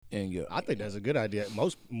And I think that's a good idea.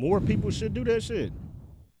 More people should do that shit.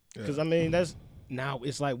 Because I mean, now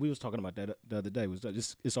it's like we was talking about that the other day.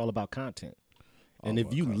 It's all about content. And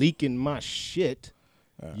if you leaking my shit,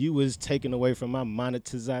 you was taking away from my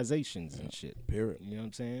monetizations and shit. Period. You know what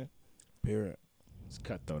I'm saying? Period. It's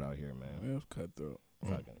cutthroat out here, man. Yeah, it's cutthroat.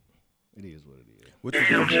 Fucking. It is what it is. What you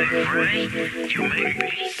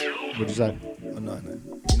say? Oh, no.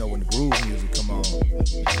 You know, when the groove music come on, I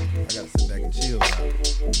gotta sit back and chill now.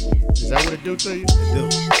 Is that what it do to you? It do.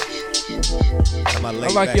 I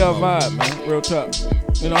like your vibe, man. Real talk.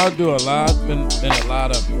 You know, I do a lot. Been a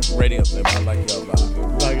lot of radio things. I like your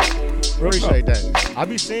vibe. Like it. Appreciate that. I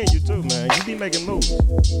be seeing you too, man. You be making moves.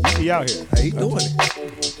 You be out here. Hey, he doing it.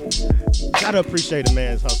 Gotta appreciate a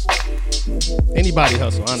man's hustle. Anybody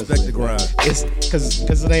hustle, honestly. Respect the grind. It's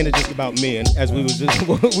because it ain't just about men, as we was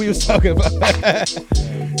talking about.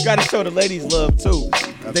 Gotta show the ladies love too.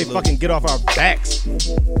 Absolutely. They fucking get off our backs.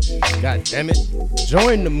 God damn it.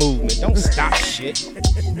 Join the movement. Don't stop shit.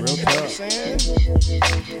 Real talk. You know what I'm saying?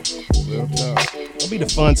 Real talk. Don't be the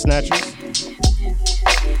fun snatchers.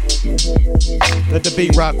 Let the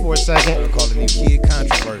beat rock for a second. I call it new kid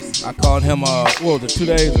controversy. I called him, 2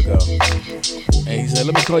 days ago. And he said,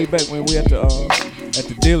 let me call you back when we at the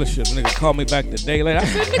dealership. The nigga called me back the day later. I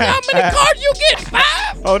said, nigga, how many cars you get?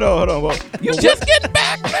 5? Hold on. Well, You just getting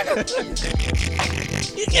back,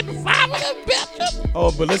 nigga. You getting 5 of them bitches?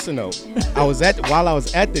 Oh, but listen though, while I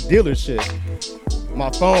was at the dealership, my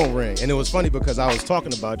phone rang, and it was funny because I was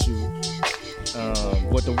talking about you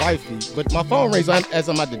with the wifey, but my phone rings as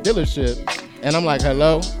I'm at the dealership, and I'm like,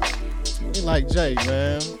 hello. He like, Jay,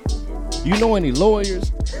 man, you know any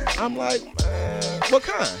lawyers? I'm like, what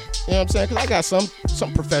kind? You know what I'm saying? Because I got some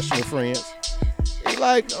professional friends. He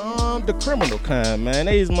like, the criminal kind, man.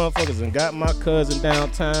 These motherfuckers done got my cousin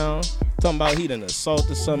downtown. Talking about he done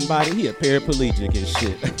assaulted somebody. He a paraplegic and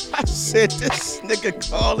shit. I said, this nigga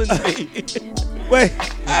calling me. Wait,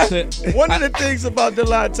 one of the things about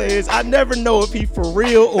Delonte is I never know if he for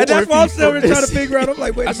real or And that's if what I'm he still trying to figure out. I'm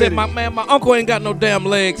like, wait a I said, minute. my uncle ain't got no damn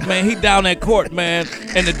legs, man. He down at court, man.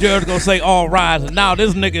 And the judge gonna say, all rise. And now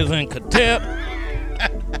this nigga's in contempt.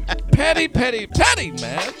 Petty, man.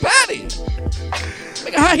 Petty.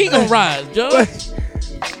 Nigga, how he gonna rise, Judge?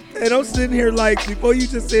 And I'm sitting here like, before you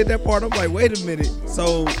just said that part, I'm like, wait a minute.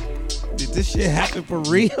 So, did this shit happen for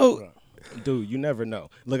real? Dude, you never know.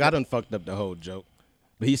 Look, I done fucked up the whole joke.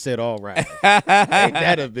 But he said, all right. Ain't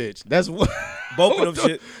that a bitch? That's what. Both of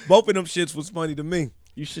them shits was funny to me.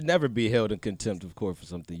 You should never be held in contempt of court for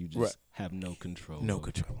something you just have no control. No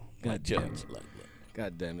control. God damn it.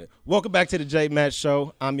 God damn it. Welcome back to the JMatt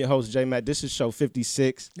Show. I'm your host, JMatt. This is show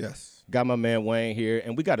 56. Yes. Got my man Wayne here,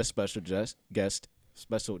 and we got a special guest. Yes.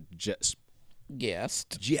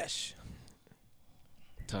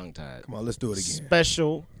 Tongue-tied. Come on, let's do it again.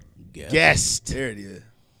 Special guest. There it is.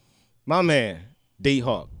 My man,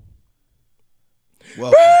 DHAWK.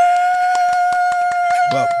 Welcome.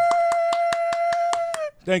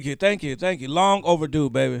 Thank you. Long overdue,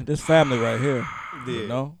 baby. This family right here. Yeah. You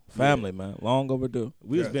know? Family, man. Long overdue.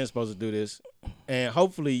 We was been supposed to do this, and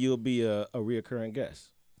hopefully you'll be a reoccurring guest.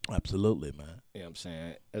 Absolutely, man. You know what I'm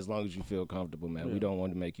saying? As long as you feel comfortable, man. Yeah. We don't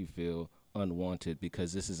want to make you feel unwanted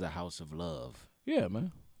because this is a house of love. Yeah,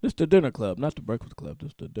 man. This the dinner club, not the breakfast club.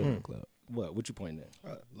 This the dinner club. What you pointing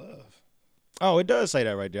at? Love. Oh, it does say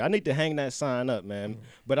that right there. I need to hang that sign up, man.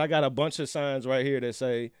 But I got a bunch of signs right here that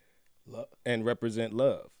say love and represent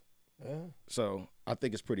love. Yeah. So I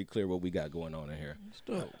think it's pretty clear what we got going on in here.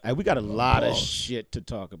 Hey, we got a lot of shit to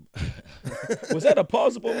talk about. Was that a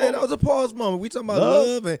pausable moment? Yeah, that was a pause moment. We talking about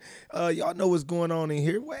love and y'all know what's going on in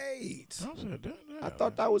here. Wait. I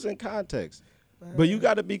thought that was in context. But you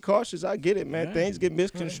got to be cautious. I get it, man. Yeah. Things get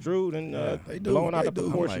misconstrued and blown out of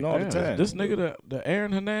proportion all the time. This nigga, the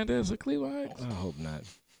Aaron Hernandez of Cleveland Heights? I hope not.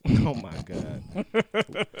 Oh, my God.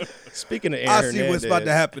 Speaking of Aaron Hernandez. I see what's about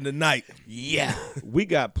to happen tonight. Yeah. We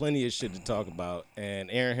got plenty of shit to talk about. And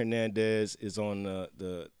Aaron Hernandez is on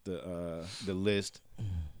the list.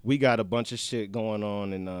 We got a bunch of shit going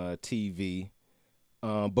on in TV.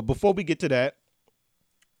 But before we get to that,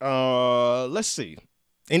 let's see.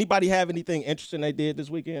 Anybody have anything interesting they did this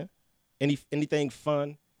weekend? Anything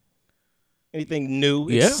fun? Anything new,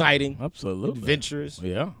 exciting, absolutely, adventurous?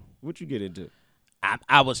 Yeah. What you get into?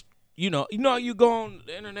 I was, you go on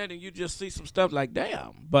the internet and you just see some stuff like,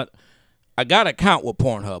 damn. But I got an account with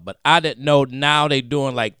Pornhub, but I didn't know now they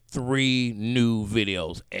doing like 3 new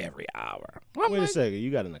videos every hour. Wait a second, you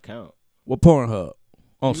got an account with Pornhub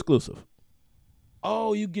on exclusive?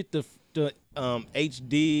 Oh, you get the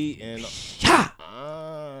HD and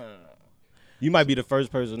You might be the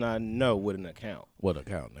first person I know with an account. What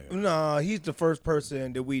account, nigga? No, he's the first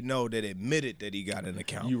person that we know that admitted that he got an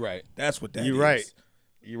account. You right. That's what that is. You right.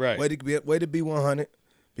 You right. Way to be 100.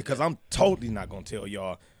 Because I'm totally not gonna tell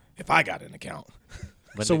y'all if I got an account.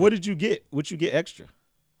 So what did you get? What you get extra?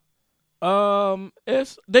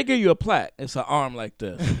 They give you a plaque. It's an arm like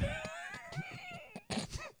this,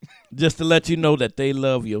 just to let you know that they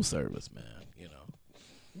love your service, man. You know,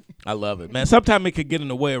 I love it, man. Sometimes it could get in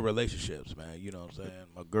the way of relationships, man. You know what I'm saying?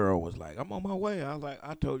 My girl was like, "I'm on my way." I was like,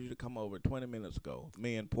 "I told you to come over 20 minutes ago.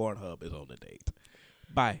 Me and Pornhub is on the date.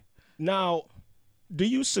 Bye." Now, do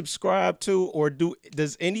you subscribe to or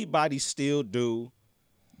does anybody still do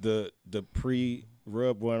the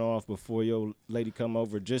pre-rub one off before your lady come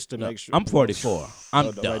over just to make sure? I'm 44. I'm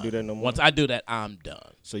done. Nobody do that no more? Once I do that, I'm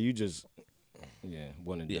done. So you just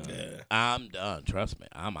one and done. I'm done. Trust me.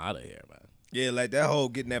 I'm out of here, man. Yeah, like that whole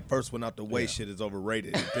getting that first one out the way shit is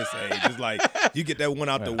overrated at this age. It's like you get that one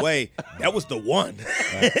out the way, that was the one.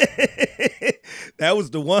 That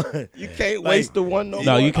was the one. You can't waste the one no more.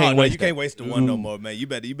 No, you can't waste. You can't waste the one no more, man. You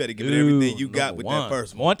better give it everything you got with that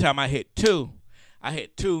first one. One time I hit two.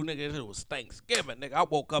 Nigga. It was Thanksgiving, nigga. I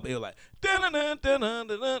woke up, it was like,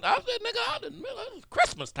 dun-dun-dun-dun-dun-dun. I said, nigga, it's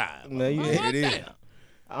Christmas time. Man, it is.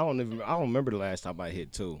 I don't remember the last time I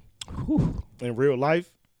hit two. In real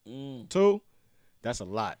life, two, that's a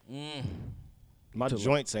lot. My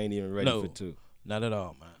joints ain't even ready for two. Not at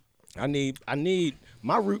all, man. I need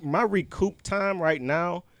my recoup time right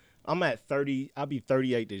now. I'm at 30. I'll be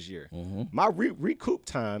 38 this year. My recoup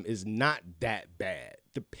time is not that bad,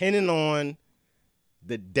 depending on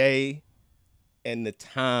the day and the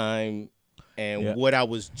time and what I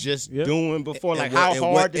was just doing before. Like how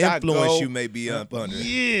hard did I go? Influence you may be up under.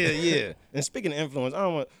 Yeah. And speaking of influence,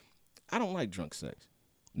 I don't like drunk sex.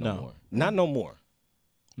 No more. Not no more.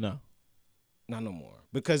 No. Not no more.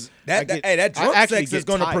 Because that drunk sex is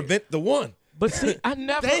going to prevent the one. But see, I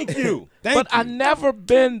never. Thank you. I never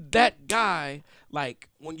been that guy. Like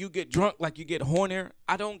when you get drunk, like you get hornier.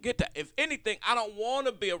 I don't get that. If anything, I don't want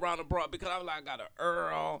to be around a broad because I'm like, I got an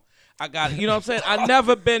Earl. I got, you know what I'm saying? I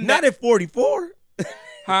never been. Not at 44.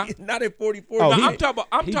 Huh? Not at 44. No, I'm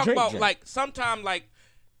talking about like sometimes like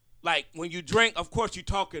when you drink. Of course, you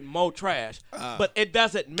talking more trash, but it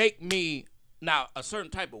doesn't make me now a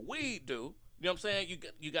certain type of weed do. You know what I'm saying?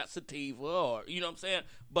 You got sativa or you know what I'm saying,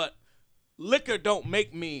 but liquor don't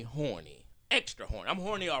make me horny, extra horny. I'm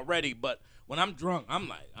horny already, but when I'm drunk, I'm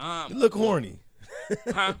like, You look horny.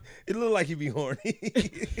 Huh? It look like he be horny.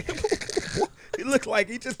 He look like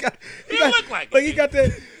he just got. He look like he got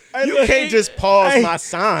that. You can't just pause my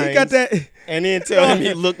signs. He got that, and then tell him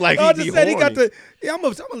he look like he be horny. He got the. Yeah, I'm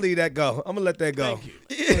gonna leave that go. I'm gonna let that go.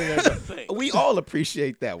 Thank you. We all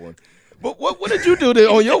appreciate that one. But what did you do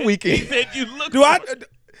on your weekend? He said you look.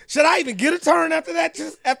 Should I even get a turn after that?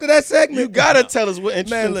 Just after that segment, You gotta tell us what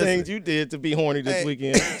interesting things you did to be horny this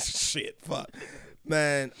weekend. Shit, fuck,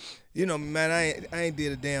 man. You know, man, I ain't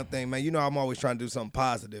did a damn thing, man. You know, I'm always trying to do something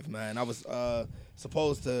positive, man. I was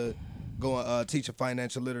supposed to go and teach a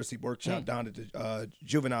financial literacy workshop down at the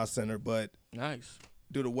juvenile center, but Nice.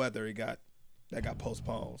 due to weather, that got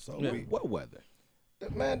postponed. So What weather?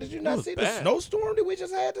 man, did you not was see bad. the snowstorm that we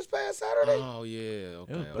just had this past Saturday? Oh yeah,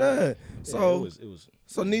 okay. was Yeah. So it was.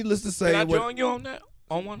 so needless to say, Can I join you on that?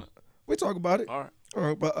 On one? we talk about it. All right. All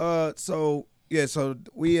right, but so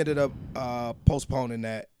we ended up postponing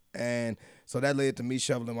that, and so that led to me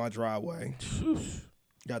shoveling my driveway.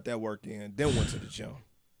 Got that work in, then went to the gym.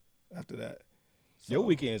 After that, Your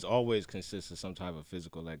weekends always consist of some type of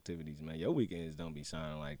physical activities, man. Your weekends don't be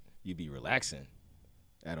sounding like you be relaxing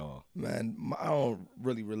at all. man, I don't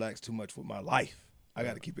really relax too much with my life. I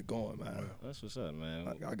got to keep it going, man. That's what's up, man.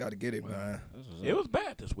 I got to get it, man. That's what's up. It was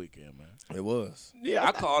bad this weekend, man. It was. Yeah,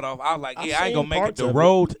 I called off. I was like, I I ain't gonna seen make it. parts The of it.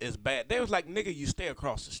 road is bad. They was like, nigga, you stay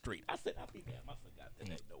across the street. I said, I be damn. I forgot that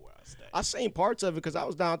they know where I stay. I seen parts of it because I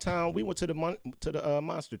was downtown. We went to the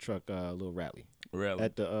monster truck little rally Really?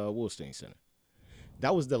 at the Wolstein Center.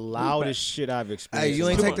 That was the loudest shit I've experienced. Hey, you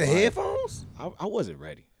ain't in my take the life. headphones? I wasn't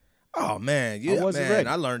ready. Oh man, yeah, I wasn't man. ready.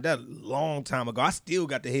 I learned that a long time ago. I still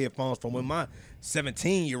got the headphones from when my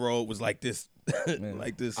 17-year-old was like this,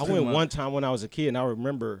 like this. I went one time when I was a kid, and I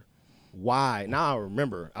remember why. Now I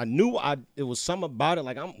remember. I knew it was something about it.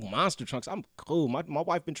 Like, I'm monster trucks. I'm cool. My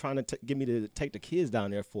wife been trying to get me to take the kids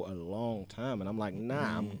down there for a long time, and I'm like,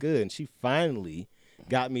 nah, I'm good. And she finally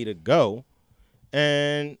got me to go,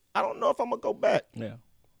 and I don't know if I'm gonna go back. Yeah,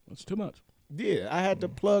 it's too much. Yeah, I had to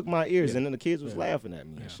plug my ears, and then the kids was laughing at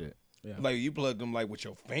me and shit. Yeah. Like you plugged them like with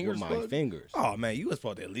your fingers. With my plugged? fingers. Oh man, you was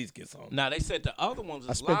supposed to at least get some. Now they said the other ones.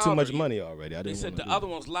 I Is spent too much louder. money already. I They didn't said wanna the do other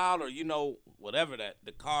one's louder. You know, whatever that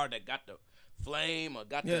the car that got the flame or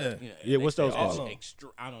got Yeah. the Yeah, what's those that's called?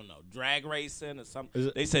 I don't know, drag racing or something.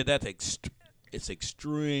 Is They said that's it's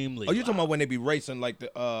extremely. Oh, you talking loud. about when they be racing like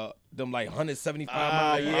the them like 175 mile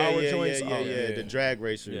Ah, per yeah, hour yeah, joints? yeah, Oh, yeah. The drag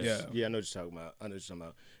racers. Yeah. Yeah, I know what you're talking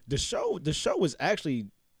about. The show was actually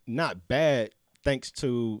not bad, thanks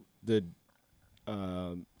to the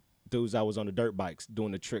dudes I was on the dirt bikes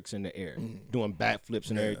doing the tricks in the air, doing backflips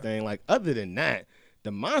and everything. Like, other than that,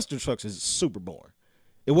 the monster trucks is super boring.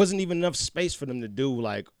 It wasn't even enough space for them to do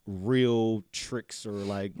like real tricks or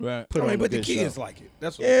like Right. put I mean, on a but the good kids show. like it.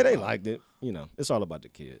 That's what Yeah, it's they about. liked it. It's all about the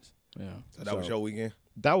kids. Yeah. So that was your weekend.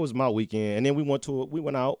 That was my weekend, and then we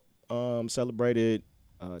went out, celebrated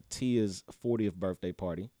Tia's 40th birthday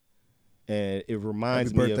party, and it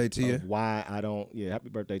reminds Happy me birthday, of Tia. why I don't. Yeah, happy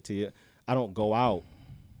birthday, Tia. I don't go out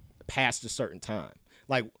past a certain time.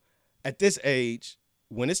 Like, at this age,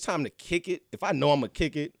 when it's time to kick it, if I know I'm gonna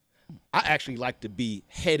kick it, I actually like to be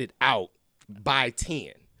headed out by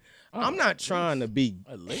 10. I'm not trying to be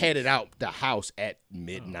headed out the house at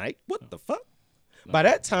midnight. What the fuck? By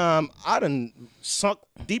that time, I done sunk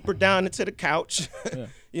deeper down into the couch.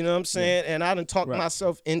 You know what I'm saying? And I done talked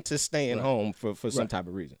myself into staying home for some type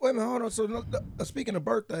of reason. Wait a minute, hold on. So speaking of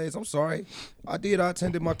birthdays, I'm sorry. I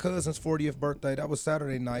attended my cousin's 40th birthday. That was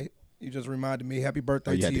Saturday night. You just reminded me. Happy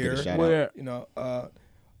birthday, you had to get a Tierra. shout out. Where? You know,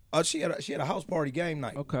 she had a house party game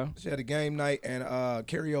night. Okay. She had a game night and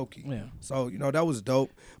karaoke. Yeah. So that was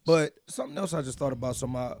dope. But something else I just thought about. So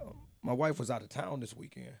my wife was out of town this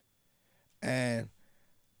weekend, and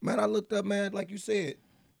man, I looked up, man, like you said,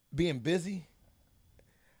 being busy.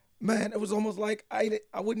 Man, it was almost like I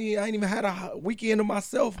ain't even had a weekend to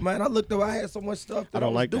myself, man. I looked up, I had so much stuff that I don't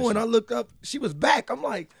was like that doing. shit. I looked up, she was back. I'm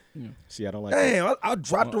like, See, I don't like that. damn, I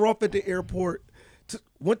dropped her off at the airport,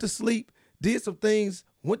 went to sleep, did some things,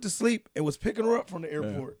 went to sleep, and was picking her up from the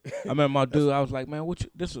airport. I remember my dude. I was like, man,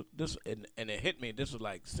 this, and it hit me. This was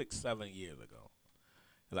like 6-7 years ago.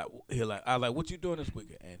 I was like, what you doing this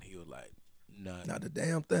weekend? And he was like, nothing. Not a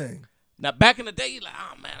damn thing. Now, back in the day, you like,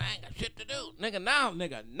 oh, man, I ain't got shit to do. Nigga, now,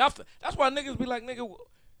 nigga, nothing. That's why niggas be like, nigga,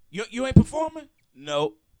 you ain't performing?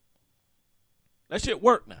 No. That shit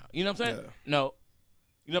work now. You know what I'm saying? Yeah. No.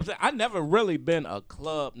 You know what I'm saying? I never really been a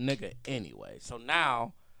club nigga anyway. So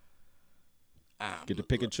now, Get to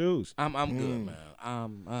pick and choose. I'm good, man.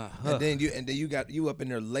 And then you up in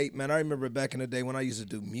there late, man. I remember back in the day when I used to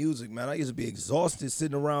do music, man. I used to be exhausted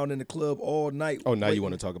sitting around in the club all night. Oh, now waiting. you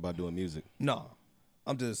want to talk about doing music? No,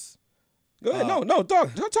 I'm just Go ahead. No, talk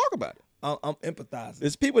about it. I'm empathizing.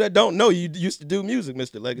 There's people that don't know you used to do music,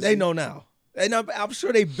 Mr. Legacy. They know now. And I'm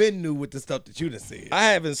sure they've been new with the stuff that you done said.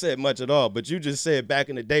 I haven't said much at all, but you just said back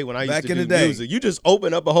in the day when I used Back to in do the day. music. You just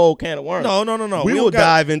opened up a whole can of worms. No. We will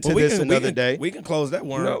dive into this another day. We can close that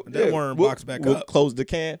worm. No, that yeah, worm we'll, box back we'll up. close the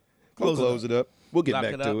can. Close it Close it up. We'll get Lock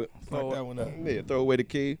back it to up. it. Lock that one up. Yeah, throw away the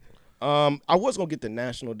key. I was gonna get the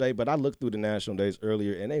National Day, but I looked through the National Days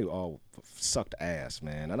earlier, and they all sucked ass,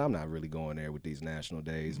 man. And I'm not really going there with these National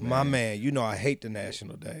Days, man. My man, you know I hate the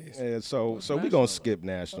national days. And so we gonna skip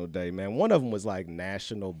National Day, man. One of them was like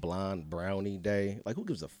National Blonde Brownie Day. Like, who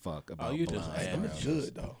gives a fuck about you just blonde add Them it. is brownies?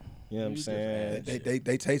 good though. You know what I'm saying?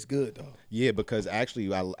 They taste good though. Yeah, because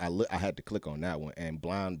actually I had to click on that one, and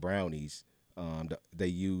blonde brownies, they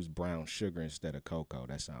use brown sugar instead of cocoa.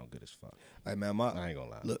 That sounds good as fuck. Hey man, I ain't gonna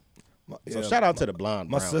lie. look. So shout out to the blonde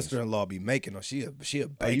My brownies. sister-in-law be making them. She a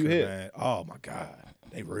baker, you hit? man. Oh my god,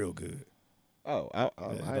 they real good. Oh,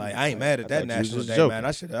 I ain't mad at that thought you was National just Day, joking. man.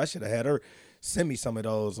 I should have had her send me some of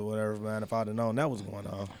those or whatever, man. If I'd have known that was going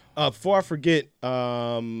on. Before I forget,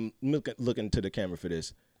 look into the camera for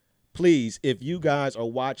this. Please, if you guys are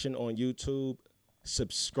watching on YouTube,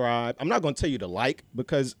 subscribe. I'm not gonna tell you to like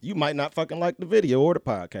because you might not fucking like the video or the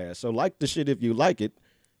podcast. So like the shit if you like it,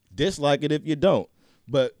 dislike it if you don't.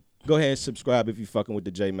 But go ahead and subscribe if you fucking with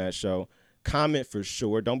the JMatt Show. Comment for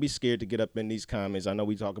sure. Don't be scared to get up in these comments. I know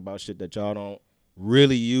we talk about shit that y'all don't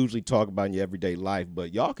really usually talk about in your everyday life,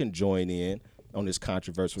 but y'all can join in on this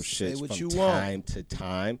controversial shit what from you time to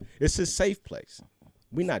time. It's a safe place.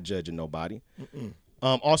 We're not judging nobody.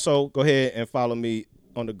 Also, go ahead and follow me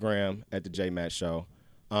on the gram at the JMatt Show.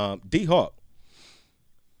 DHAWK,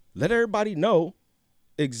 let everybody know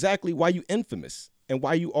exactly why you infamous and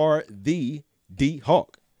why you are the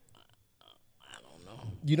DHAWK.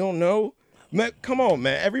 You don't know? Man, come on,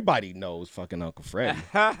 man. Everybody knows fucking Uncle Freddie.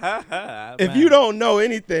 If you don't know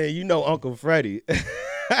anything, you know Uncle Freddie.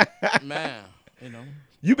 Man, you know,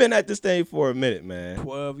 You've been at this thing for a minute, man.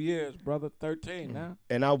 12 years, brother, 13 now.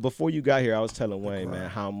 And before you got here, I was telling Wayne,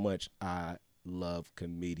 man, how much I love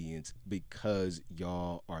comedians because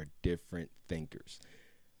y'all are different thinkers.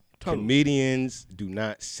 Totally. Comedians do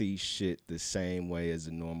not see shit the same way as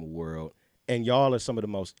the normal world. And y'all are some of the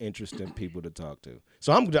most interesting people to talk to.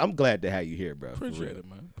 So I'm glad to have you here, bro. Appreciate it,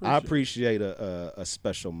 man. I appreciate a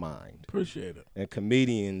special mind. Appreciate it. And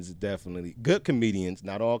comedians, definitely. Good comedians.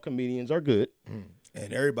 Not all comedians are good.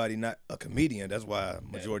 And everybody not a comedian. That's why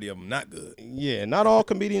majority of them not good. Yeah, not all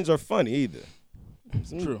comedians are funny either.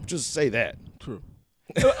 True. Just say that. True.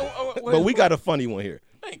 But we got a funny one here.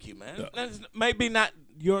 Thank you, man. That's maybe not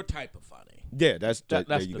your type of funny. Yeah, that's that's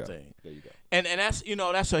there the you go. thing. There you go. And that's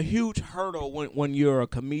that's a huge hurdle when you're a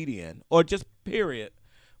comedian or just period.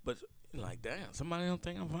 But like, damn, somebody don't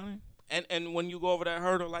think I'm funny. And when you go over that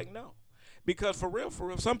hurdle, like, no, because for real,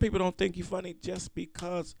 some people don't think you're funny just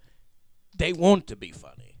because they want to be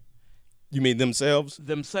funny. You mean themselves?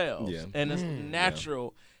 Yeah. And it's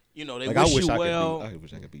natural. They like, wish you well. I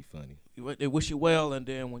wish I could be funny. They wish you well, and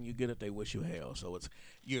then when you get it, they wish you hell. So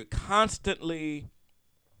you're constantly,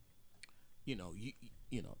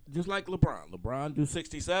 just like LeBron. LeBron do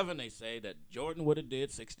 67. They say that Jordan would have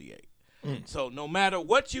did 68. So no matter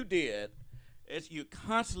what you did, you're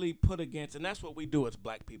constantly put against, and that's what we do as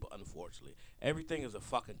black people. Unfortunately, everything is a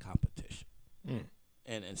fucking competition.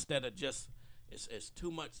 And instead of just it's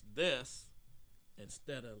too much this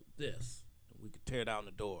instead of this. We could tear down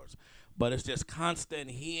the doors. But it's just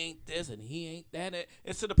constant, he ain't this and he ain't that.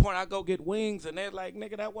 It's to the point I go get wings and they're like,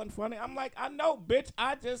 nigga, that wasn't funny. I'm like, I know, bitch.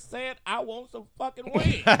 I just said I want some fucking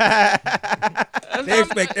wings. They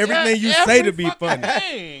expect everything you say to be funny.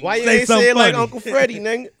 Thing. Why you ain't say it like Uncle Freddie,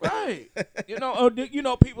 nigga? Right.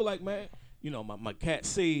 People like, man, my cat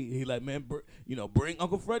C, he like, man, bring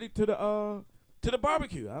Uncle Freddie to the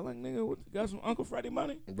barbecue. I like, nigga, got some Uncle Freddie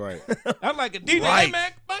money? Right. I like a DJ, Right.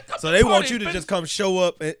 man. Come So to they the want party, you to bitch. just come show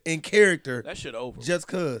up in character. That shit over. Just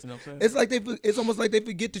cause. You know what I'm saying? It's like it's almost like they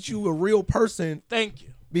forget that you a real person Thank you.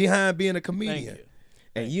 behind being a Thank comedian. you.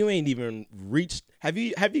 And you ain't even reached. Have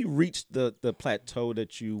you reached the plateau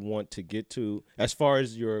that you want to get to as far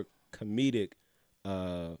as your comedic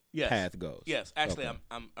Yes. path goes? Yes, actually, Okay.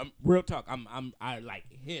 I'm real talk. I like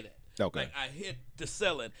hit it. Okay. Like I hit the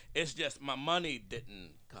ceiling. It's just my money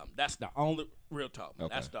didn't come. That's the only real talk. Man.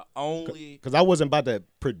 Okay. That's the only. Because I wasn't about to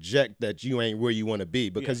project that you ain't where you want to be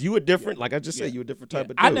because you were different. Like I just said, you were a different type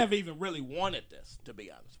of dude. I never even really wanted this, to be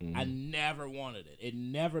honest. Mm-hmm. I never wanted it. It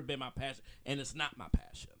never been my passion, and it's not my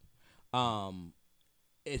passion.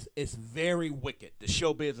 It's very wicked. The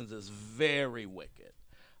show business is very wicked.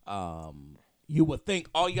 You would think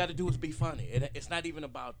all you got to do is be funny. It's not even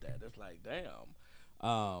about that. It's like, damn.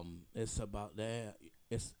 It's about that.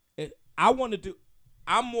 I want to do.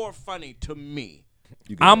 I'm more funny to me.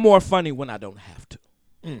 I'm more funny when I don't have to.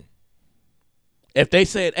 If they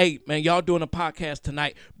said, "Hey, man, y'all doing a podcast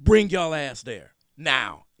tonight? Bring y'all ass there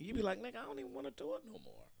now." You'd be like, "Nigga, I don't even want to do it no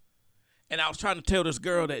more." And I was trying to tell this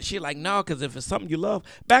girl that she like, "No, because if it's something you love,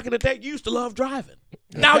 back in the day, you used to love driving.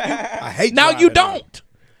 Now you, I hate now driving you don't."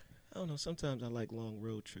 I don't know. Sometimes I like long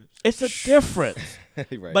road trips. It's a difference.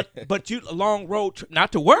 Right. But you a long road trip,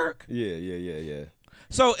 not to work. Yeah.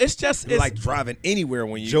 So it's just You like driving anywhere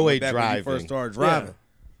when you Joy back driving. when you first started driving.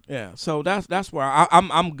 Yeah. So that's where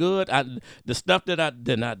I'm good. The stuff that I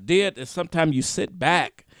did is sometimes you sit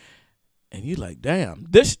back and you like, damn,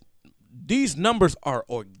 these numbers are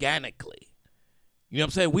organically. You know what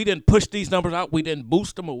I'm saying? We didn't push these numbers out. We didn't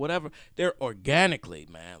boost them or whatever. They're organically,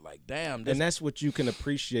 man. Like, damn. And that's what you can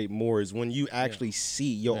appreciate more is when you actually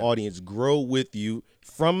see your audience grow with you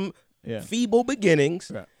from feeble beginnings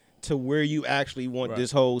to where you actually want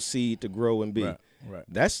this whole seed to grow and be. Right.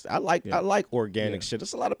 That's I like organic shit.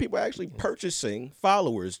 There's a lot of people actually purchasing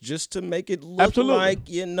followers just to make it look like,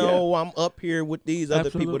 I'm up here with these other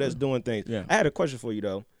people that's doing things. Yeah. I had a question for you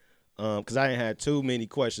though. Because I ain't had too many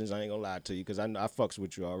questions. I ain't gonna lie to you because I fucks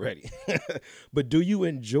with you already. But do you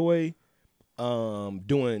enjoy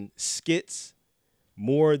doing skits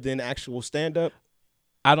more than actual stand up?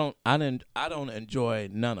 I don't enjoy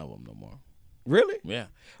none of them no more. Really? Yeah.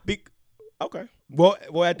 Okay.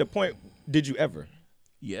 Well, at the point, did you ever?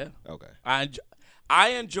 Yeah. Okay. I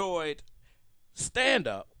enjoyed stand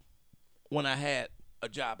up when I had a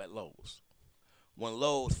job at Lowe's. When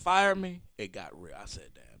Lowe's fired me, it got real. I said,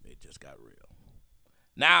 damn. It just got real.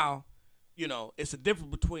 Now, it's a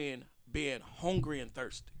difference between being hungry and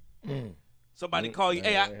thirsty. Somebody call you,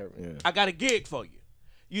 hey, I got a gig for you.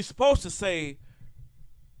 You're supposed to say,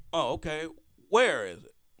 oh, okay, where is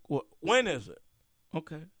it? When is it?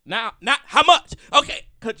 Okay. Now, not how much? Okay,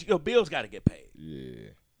 because your bills got to get paid. Yeah.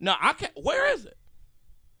 No, I can't. Where is it?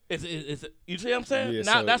 Is it? You see what I'm saying? Yeah,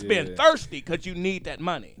 now so, that's being thirsty because you need that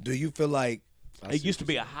money. Do you feel like It used to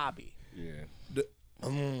be a hobby. Yeah.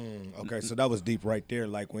 Okay, so that was deep right there.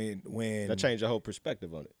 Like when That changed your whole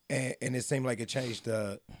perspective on it. and it seemed like it changed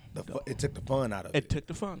it took the fun out of it. It took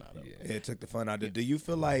the fun out of it. It took the fun out of it. Do you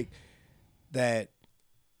feel like that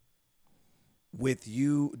with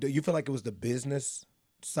you? Do you feel like it was the business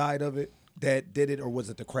side of it that did it, or was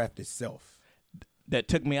it the craft itself? That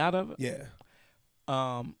took me out of it. Yeah.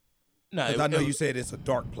 No, Because I know you said it's a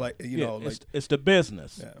dark play. You know, like it's the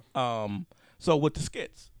business. Yeah. So with the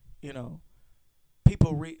skits,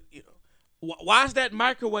 people read. Why is that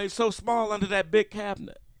microwave so small under that big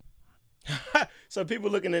cabinet? So people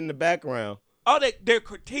looking in the background. Oh, they're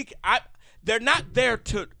critiquing. They're not there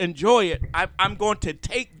to enjoy it. I'm going to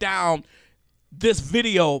take down this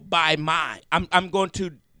video by mine. I'm going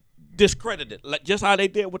to discredit it, like just how they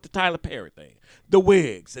did with the Tyler Perry thing, the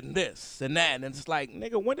wigs and this and that, and it's like,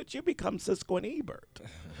 nigga, when did you become Cisco and Ebert?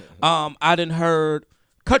 I done heard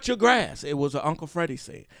cut your grass. It was an Uncle Freddie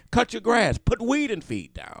scene. Cut your grass. Put weed and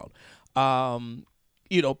feed down.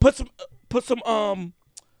 Put some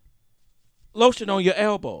lotion on your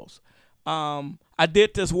elbows. I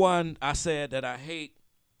did this one. I said that I hate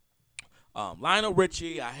Lionel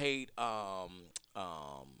Richie. I hate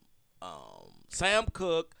Sam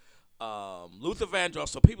Cooke, Luther Vandross.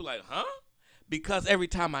 So people like, huh? Because every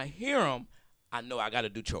time I hear them, I know I got to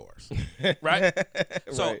do chores, right?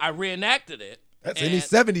 So Right. I reenacted it. that's any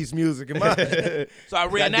 '70s music in my head. So I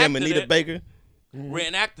Goddamn reenacted Anita it. Baker.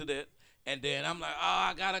 Reenacted it, and then I'm like,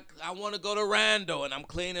 I want to go to Rando, and I'm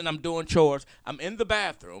cleaning, I'm doing chores. I'm in the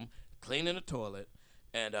bathroom, cleaning the toilet,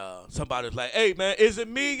 and somebody's like, hey, man, is it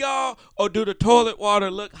me, y'all, or do the toilet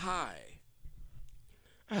water look high?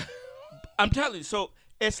 I'm telling you, so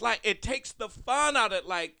it's like it takes the fun out of it,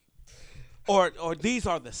 like, or these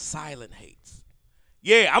are the silent hates.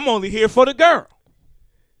 Yeah, I'm only here for the girl.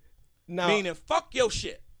 Now, Meaning, fuck your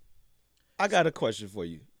shit. I got a question for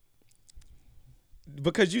you.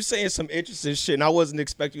 Because you saying some interesting shit, and I wasn't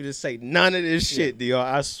expecting you to say none of this shit, Dior.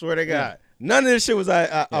 I swear to God, none of this shit was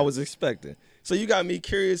I was expecting. So you got me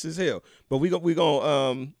curious as hell. But we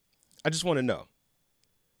gonna I just want to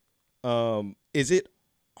know, is it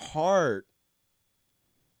hard?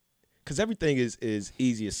 Because everything is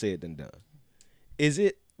easier said than done. Is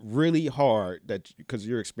it really hard that because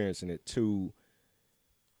you're experiencing it to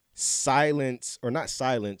silence or not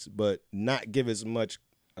silence, but not give as much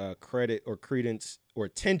credit or credence or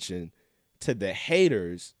attention to the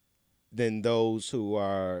haters than those who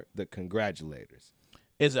are the congratulators?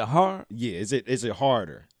 Is it hard? Yeah, is it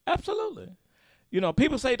harder? Absolutely.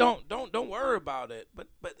 People say don't worry about it, but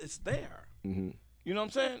it's there. Mm-hmm. You know what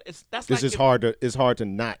I'm saying? It's This is hard. It's hard to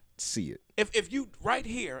not see it. If you right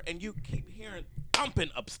here and you keep hearing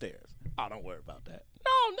thumping upstairs, don't worry about that.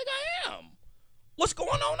 No, nigga, I am. What's going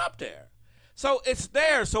on up there? So it's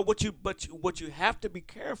there. So what you have to be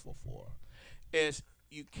careful for is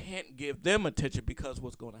you can't give them attention, because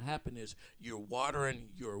what's going to happen is you're watering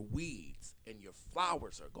your weeds and your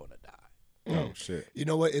flowers are going to die. Oh shit! You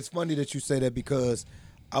know what? It's funny that you say that, because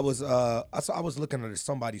I was looking at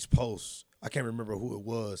somebody's post. I can't remember who it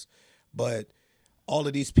was, but all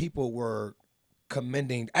of these people were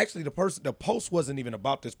commending. Actually, the post wasn't even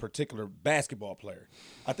about this particular basketball player.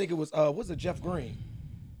 I think it was it Jeff Green?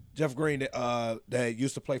 Jeff Green that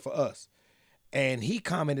used to play for us, and he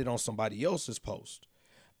commented on somebody else's post,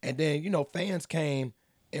 and then fans came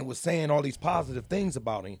and was saying all these positive things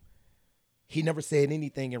about him. He never said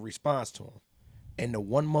anything in response to him, and the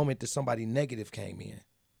one moment that somebody negative came in,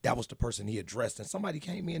 that was the person he addressed. And somebody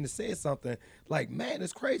came in and said something like, man,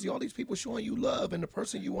 it's crazy. All these people showing you love, and the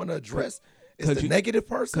person you want to address is the negative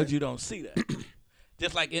person. Because you don't see that.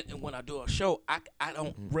 Just like when I do a show, I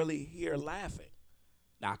don't really hear laughing.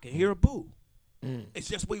 Now I can hear a boo. It's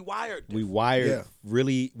just we wired different. We wired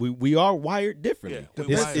really. We are wired differently.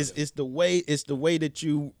 Yeah, it's the way that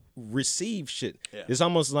you receive shit. Yeah. It's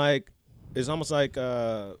almost like you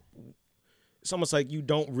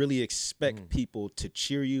don't really expect people to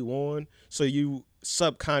cheer you on, so you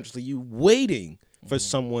subconsciously you waiting for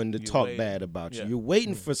someone to talk bad about you. You're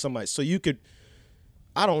waiting for somebody so you could.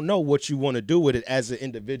 I don't know what you want to do with it as an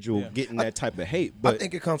individual getting that type of hate, but I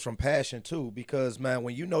think it comes from passion too, because man,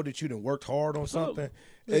 when you know that you done worked hard on something,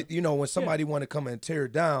 when somebody want to come and tear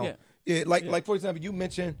it down, like for example, you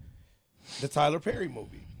mentioned the Tyler Perry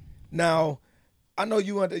movie. Now, I know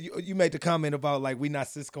you made the comment about like we not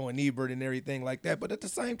Cisco and Ebert and everything like that, but at the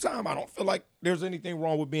same time, I don't feel like there's anything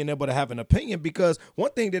wrong with being able to have an opinion, because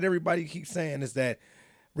one thing that everybody keeps saying is that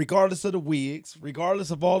regardless of the wigs, regardless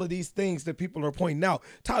of all of these things that people are pointing out,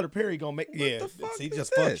 Tyler Perry gonna make. the fuck he is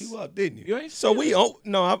just fucked this? you up, didn't you? You ain't So we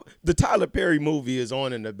the Tyler Perry movie is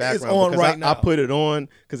on in the background. on because right I now. put it on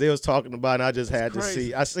because they was talking about it and I just had to crazy.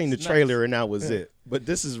 see. I seen the It's trailer and that was it. But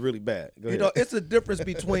this is really bad. Go You ahead. know, it's a difference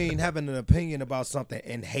between having an opinion about something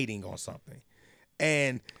and hating on something,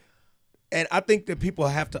 and I think that people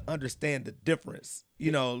have to understand the difference.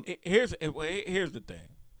 You know, Here's the thing.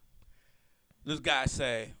 This guy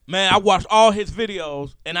say, man, I watched all his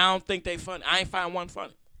videos and I don't think they funny. I ain't find one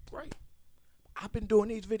funny. Great. I've been doing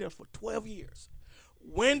these videos for 12 years.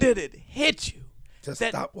 When did it hit you?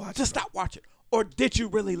 Stop watching. To stop watching. Or did you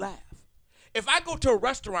really laugh? If I go to a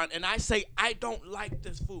restaurant and I say I don't like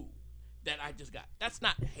this food that I just got, that's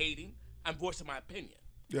not hating. I'm voicing my opinion.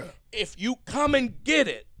 Yeah. If you come and get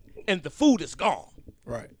it and the food is gone,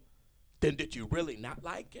 Right. then did you really not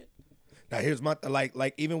like it? Now here's my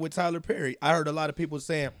like even with Tyler Perry, I heard a lot of people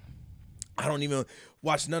saying, I don't even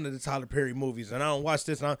watch none of the Tyler Perry movies, and I don't watch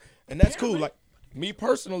this, and that's cool. Like me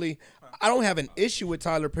personally, I don't have an issue with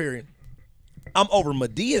Tyler Perry. I'm over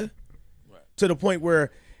Madea to the point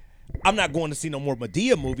where I'm not going to see no more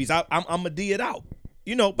Madea movies. I'm Madea'd out,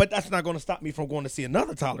 you know. But that's not going to stop me from going to see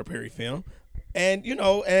another Tyler Perry film. And, you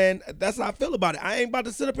know, and that's how I feel about it. I ain't about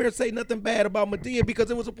to sit up here and say nothing bad about Madea because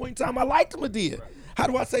it was a point in time I liked Madea. How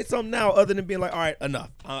do I say something now other than being like, all right,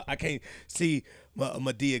 enough. I can't see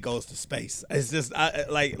Madea goes to space. It's just,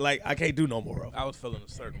 I can't do no more of it. I was feeling a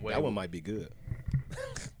certain way. that one might be good.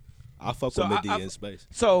 I fuck So with I- Medea in space.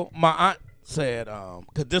 So my aunt said,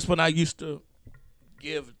 because this one I used to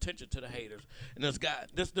give attention to the haters, and this guy,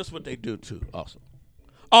 this what they do too, also.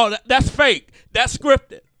 Oh, that's fake. That's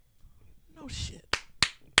scripted. No shit.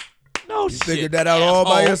 No shit. Figured that out all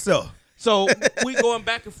by asshole. yourself. So we going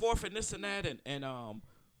back and forth and this and that, and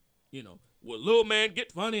you know, will little man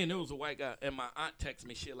get funny? And it was a white guy, and my aunt texted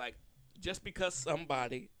me shit like, just because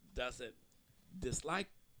somebody doesn't dislike,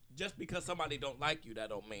 just because somebody don't like you, that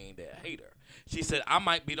don't mean they're a hater. She said, I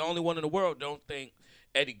might be the only one in the world don't think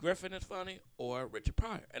Eddie Griffin is funny or Richard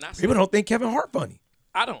Pryor, and I said, People don't think Kevin Hart funny.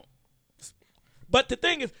 I don't. But the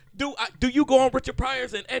thing is, do you go on Richard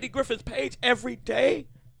Pryor's and Eddie Griffin's page every day?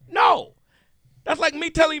 No. That's like me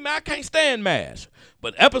telling you, man, I can't stand MASH.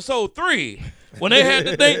 But episode 3, when they had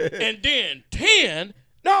the thing, and then 10,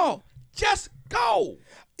 no, just go.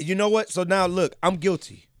 You know what? So now look, I'm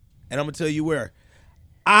guilty, and I'm gonna tell you where.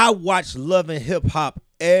 I watch Love and Hip Hop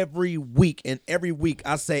every week, and every week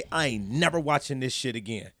I say I ain't never watching this shit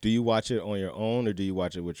again. Do you watch it on your own or do you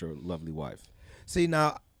watch it with your lovely wife? See,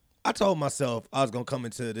 now I told myself I was gonna come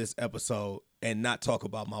into this episode and not talk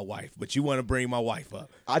about my wife, but you want to bring my wife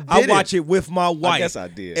up. I I did watch it. it with my wife. guess I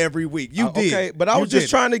did. Every week. You did. Okay, but I You was just did.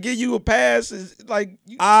 trying to give you a pass. It's like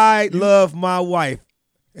I love my wife,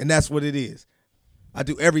 and that's what it is. I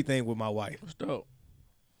do everything with my wife. That's dope.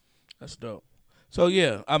 That's dope. So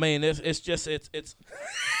yeah, I mean, it's just it's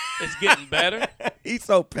getting better. He's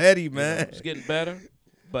so petty, man. It's getting better,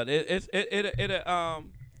 but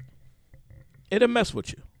it'll mess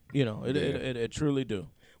with you. You know, it truly do.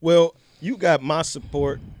 Well, you got my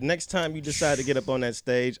support. Next time you decide to get up on that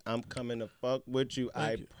stage, I'm coming to fuck with you. Thank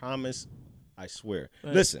I you. promise. I swear.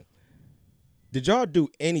 Thank Listen, did y'all do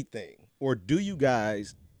anything, or do you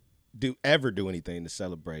guys ever do anything to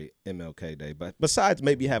celebrate MLK Day? But besides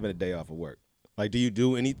maybe having a day off of work, like, do you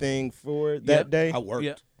do anything for that Yeah, day? I worked.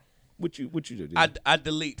 Yeah. What you do? dude? I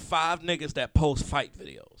delete 5 niggas that post fight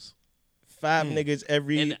videos. 5 niggas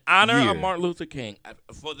every In honor year. of Martin Luther King,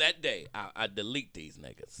 for that day, I delete these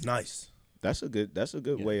niggas. Nice. That's a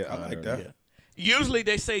good way of I like honoring that. it. Usually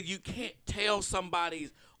they say you can't tell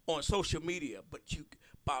somebody's on social media, but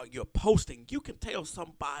by your posting, you can tell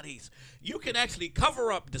somebody's. You can actually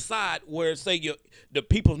cover up, decide where say the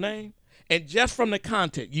people's name, and just from the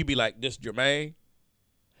content, you be like, this Jermaine,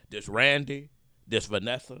 this Randy, this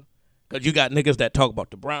Vanessa. Because you got niggas that talk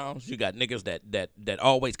about the Browns. You got niggas that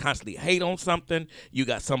always constantly hate on something. You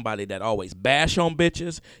got somebody that always bash on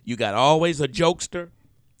bitches. You got always a jokester.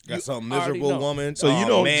 Got some already miserable know. woman. So you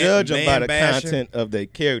don't judge them by the bashing. content of their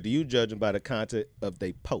character. You judge them by the content of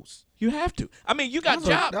their posts. You have to. I mean, you got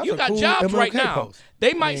That's jobs. a You got cool jobs right MLK now. post.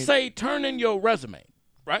 They might say turn in your resume,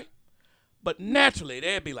 right? But naturally,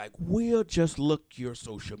 they'd be like, we'll just look your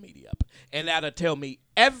social media up. And that'll tell me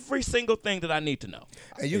every single thing that I need to know.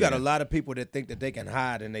 And you got a lot of people that think that they can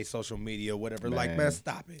hide in their social media or whatever. Like, Man. man,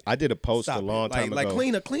 stop it. I did a post Stop a long it. time Like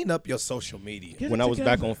ago. clean up your social media. Get when it I was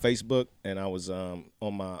back together. on Facebook and I was on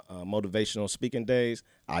my motivational speaking days,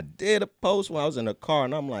 I did a post while I was in the car,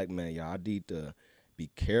 and I'm like, man, y'all, I need to be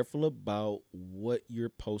careful about what you're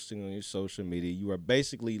posting on your social media. You are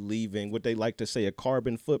basically leaving what they like to say a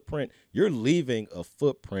carbon footprint. You're leaving a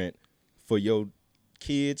footprint for your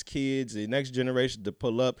kids, the next generation to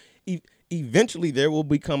pull up. Eventually, there will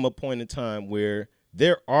become a point in time where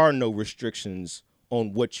there are no restrictions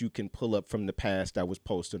on what you can pull up from the past that was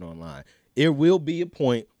posted online. There will be a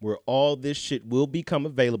point where all this shit will become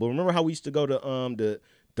available. Remember how we used to go to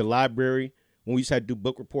the library when we used to have to do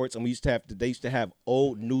book reports, and they used to have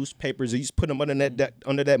old newspapers. They used to put them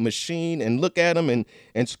under that machine and look at them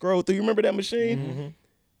and scroll through. You remember that machine? Mm-hmm.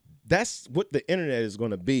 That's what the internet is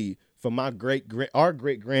going to be for our great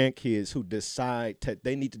grandkids who decide that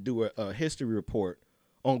they need to do a history report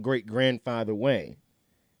on great grandfather Wayne.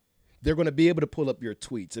 They're going to be able to pull up your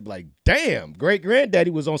tweets and be like, damn, great granddaddy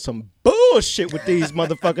was on some bullshit with these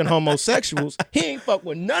motherfucking homosexuals. He ain't fuck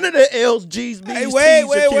with none of the L's, G's, B's, T's,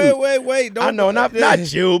 wait. I know, not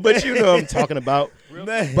you, but you know what I'm talking about.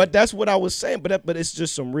 But that's what I was saying. But it's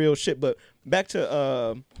just some real shit. But back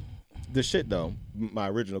to the shit, though, my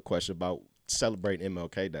original question about celebrating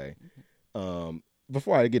MLK Day.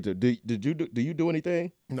 Before I get to, do you do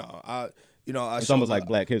anything? No, it's almost like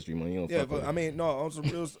Black History Month. You don't yeah, fuck but with I mean, no, on some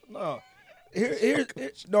real, no.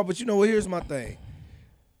 No, but you know what? Here's my thing.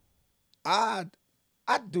 I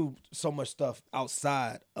do so much stuff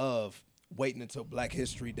outside of waiting until Black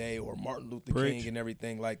History Day or Martin Luther King and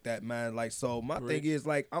everything like that, man. Like, so my thing is,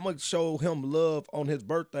 like, I'm gonna show him love on his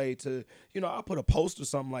birthday to, I'll put a post or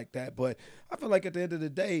something like that. But I feel like at the end of the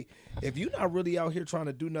day, if you're not really out here trying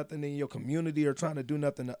to do nothing in your community or trying to do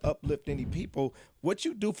nothing to uplift any people, what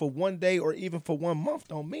you do for one day or even for 1 month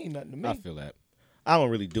don't mean nothing to me. I feel that. I don't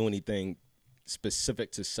really do anything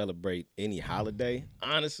specific to celebrate any holiday,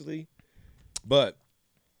 honestly. But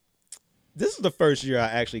this is the first year I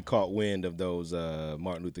actually caught wind of those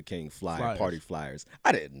Martin Luther King party flyers.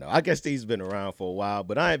 I didn't know. I guess these been around for a while,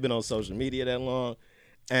 but I ain't been on social media that long.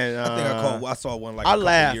 And I think I saw one like I a couple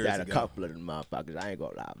laughed years at ago. a couple of the motherfuckers. I ain't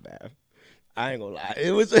gonna lie, man. I ain't gonna lie.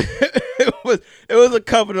 It was a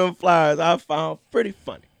couple of them flyers I found pretty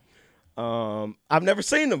funny. I've never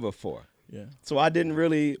seen them before. Yeah. So I didn't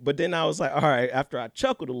really, but then I was like, all right, after I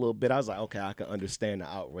chuckled a little bit, I was like, okay, I can understand the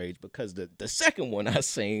outrage, because the second one I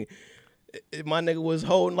seen, my nigga was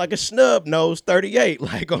holding like a snub nose 38,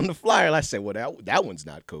 like on the flyer. And I said, well, that one's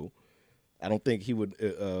not cool. I don't think he would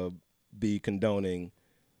be condoning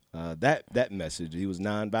that message. He was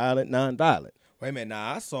nonviolent. Wait a minute,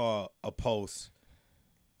 now I saw a post.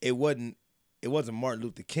 It wasn't Martin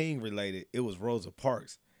Luther King related. It was Rosa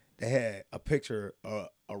Parks. They had a picture of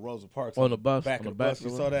Rosa Parks on the bus. Back of the bus.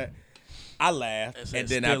 You saw that? I laughed, and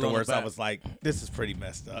then afterwards I was like, "This is pretty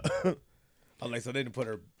messed up." I'm like, so they didn't put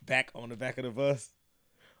her back on the back of the bus.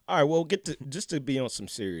 All right, well, just to be on some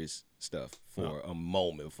serious stuff for a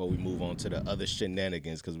moment before we move on to the other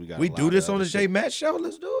shenanigans, because we do this on the JMatt show.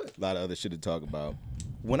 Let's do it. A lot of other shit to talk about.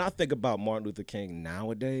 When I think about Martin Luther King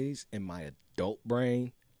nowadays, in my adult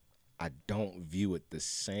brain, I don't view it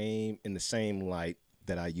in the same light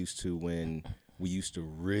that I used to when we used to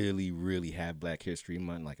really, really have Black History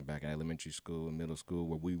Month, like back in elementary school and middle school,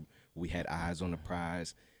 where we had eyes on the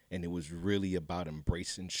prize, and it was really about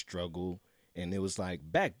embracing struggle. And it was like,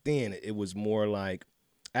 back then, it was more like,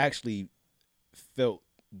 I actually felt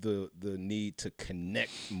the need to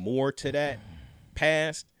connect more to that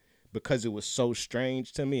past, because it was so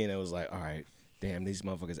strange to me. And it was like, all right, damn, these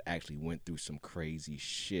motherfuckers actually went through some crazy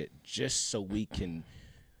shit just so we can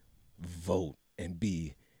vote and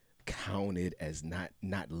be counted as not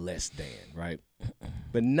less than, right?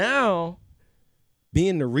 But now,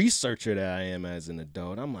 being the researcher that I am as an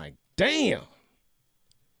adult, I'm like, damn,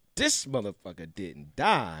 this motherfucker didn't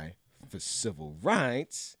die for civil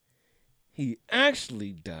rights. He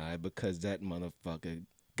actually died because that motherfucker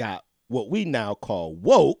got what we now call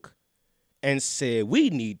woke and said we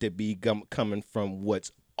need to be coming from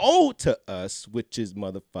what's owed to us, which is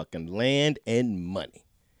motherfucking land and money.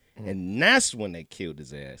 And that's when they killed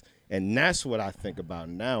his ass. And that's what I think about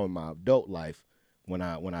now in my adult life when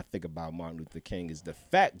I think about Martin Luther King, is the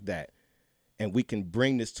fact that, and we can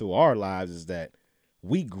bring this to our lives, is that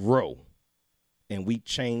we grow and we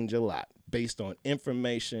change a lot based on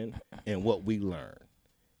information and what we learn.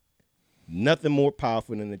 Nothing more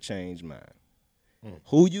powerful than a changed mind.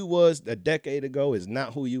 Who you was a decade ago is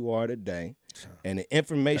not who you are today. And the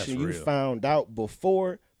information you found out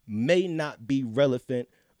before may not be relevant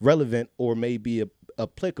or may be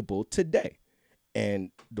applicable today.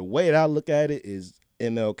 And the way that I look at it is,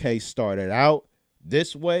 MLK started out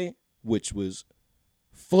this way, which was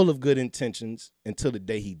full of good intentions until the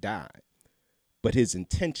day he died. But his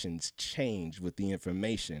intentions changed with the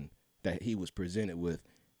information that he was presented with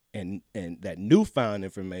and that newfound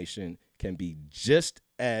information can be just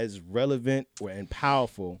as relevant and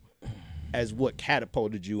powerful as what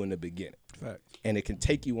catapulted you in the beginning. Fact. And it can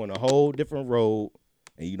take you on a whole different road,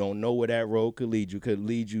 and you don't know where that road could lead you. Could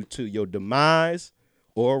lead you to your demise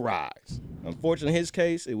or rise. Unfortunately, in his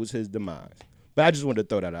case, it was his demise. But I just wanted to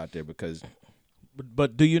throw that out there because.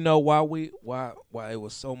 But do you know why it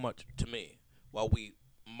was so much to me? Why we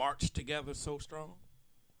marched together so strong?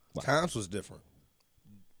 Times was different.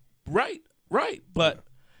 Right. But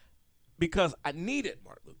because I needed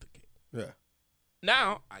Martin Luther King. Yeah.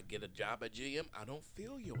 Now I get a job at GM. I don't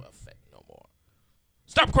feel your effect no more.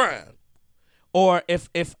 Stop crying. Or if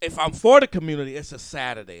I'm for the community, it's a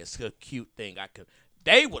Saturday. It's a cute thing.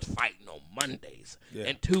 They was fighting on Mondays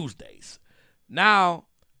and Tuesdays. Now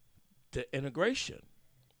the integration.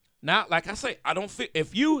 Now, like I say, I don't feel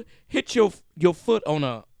if you hit your foot on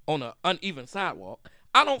a uneven sidewalk,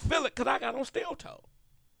 I don't feel it because I got on steel toe.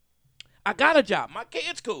 I got a job. My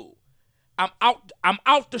kid's cool. I'm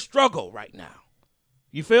out the struggle right now.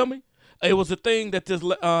 You feel me? It was a thing that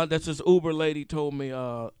this Uber lady told me.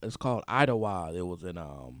 It's called Idlewild. It was in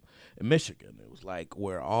Michigan. It was like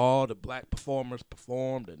where all the black performers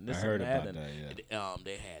performed and this I heard and that. about And that,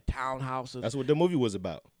 they had townhouses. That's what the movie was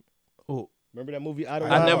about. Ooh. Remember that movie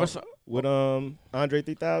Idlewild? I never saw. With Andre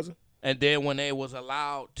 3000? And then when they was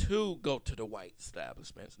allowed to go to the white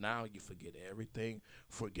establishments, now you forget everything,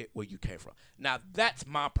 forget where you came from. Now that's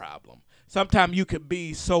my problem. Sometimes you can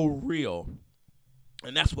be so real,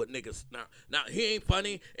 and that's what niggas now he ain't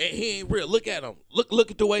funny and he ain't real. Look at him. Look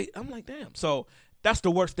at the way I'm like, damn. So that's the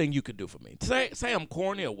worst thing you could do for me. Say I'm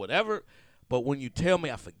corny or whatever, but when you tell me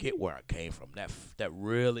I forget where I came from, that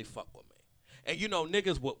really fuck with me. And you know,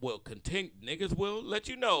 niggas will continue. Niggas will let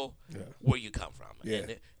you know where you come from. Yeah.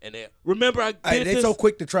 And they remember I did They this. so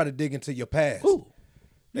quick to try to dig into your past. Ooh.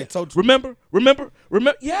 They told Remember.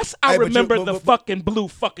 Yes, I Hey, but remember you- the but- fucking blue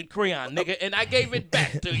fucking crayon, nigga, and I gave it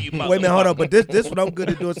back to you, motherfucker. Wait a minute, hold on. But this what I'm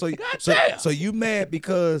good at doing. Goddamn. So you mad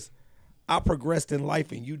because I progressed in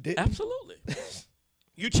life and you didn't? Absolutely.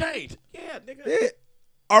 You changed. Yeah, nigga. Yeah.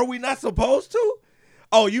 Are we not supposed to?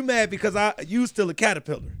 Oh, you mad because you still a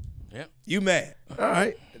caterpillar? Yeah. You mad? All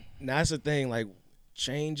right. Now that's the thing. Like,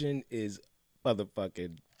 changing is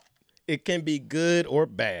motherfucking. It can be good or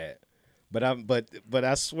bad, but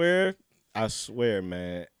I swear,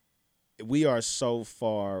 man, we are so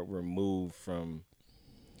far removed from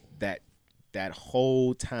that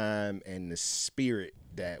whole time and the spirit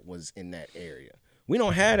that was in that area. We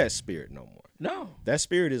don't have that spirit no more. No. That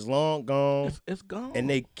spirit is long gone. It's gone. And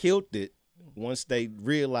they killed it once they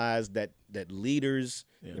realized that leaders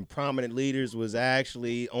and prominent leaders was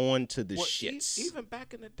actually on to the shits. Even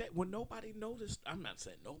back in the day when nobody noticed, I'm not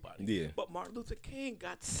saying nobody, Yeah. but Martin Luther King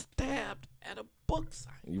got stabbed at a book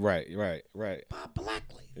sign Right. by a black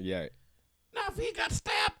lady. Yeah. Now, if he got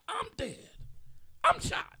stabbed, I'm dead. I'm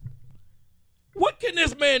shot. What can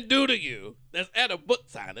this man do to you that's at a book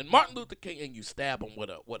sign and Martin Luther King and you stab him with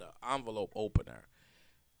an envelope opener?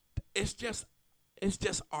 It's just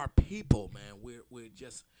our people, man.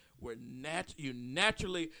 You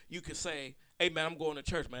naturally you could say, hey man, I'm going to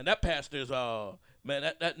church, man. That pastor's man,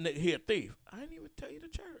 that nigga he a thief. I didn't even tell you the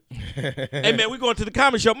church. Hey man, we going to the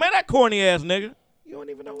comedy show. Man, that corny ass nigga. You don't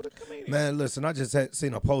even know what a comedian. Man, listen, I just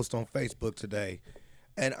seen a post on Facebook today,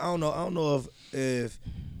 and I don't know if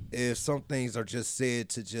some things are just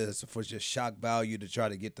said for shock value to try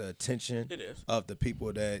to get the attention of the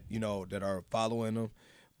people that that are following them,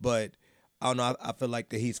 but I don't know. I feel like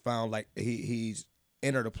that he's found like he's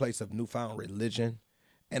entered a place of newfound religion,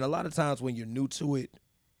 and a lot of times when you're new to it,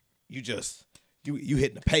 you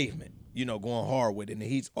hitting the pavement, going hard with it, and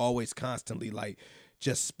he's always constantly like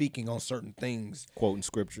just speaking on certain things, Quoting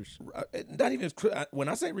scriptures. Not even when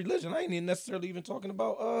I say religion, I ain't even necessarily even talking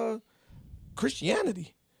about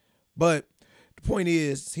Christianity, but the point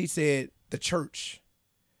is, he said the church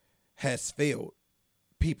has failed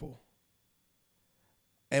people.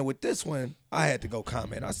 And with this one, I had to go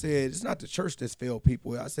comment. I said, it's not the church that's failed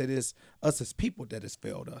people. I said, it's us as people that has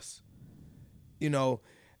failed us.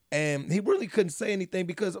 And he really couldn't say anything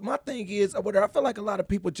because my thing is, I feel like a lot of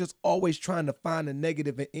people just always trying to find a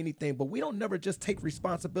negative in anything, but we don't never just take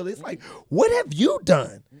responsibility. It's like, what have you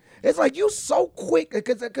done? It's like you so quick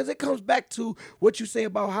because it comes back to what you say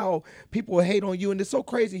about how people hate on you. And it's so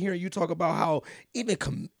crazy hearing you talk about how even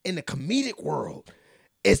in the comedic world,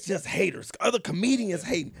 it's just haters. Other comedians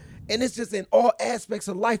hating. And it's just in all aspects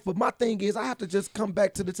of life. But my thing is, I have to just come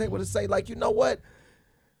back to the table to say, like, you know what?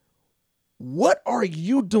 what are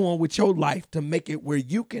you doing with your life to make it where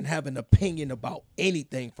you can have an opinion about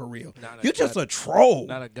anything for real? You're just a troll.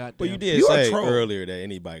 Not a goddamn. But you did You a say troll. earlier that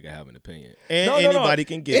anybody can have an opinion, and No, anybody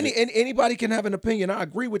can get it. Anybody can have an opinion. I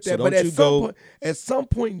agree with So that. But don't you go at some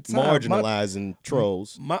point in time, marginalizing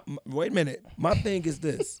trolls. Wait a minute. My thing is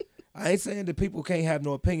this. I ain't saying that people can't have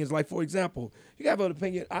no opinions. Like, for example, you have an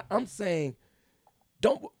opinion. I'm saying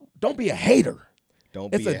don't be a hater.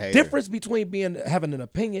 Don't It's be a a hater. difference between having an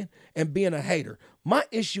opinion and being a hater. My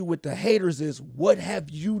issue with the haters is, what have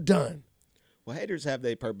you done? Well, haters have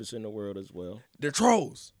their purpose in the world as well. They're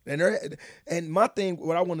trolls. And my thing,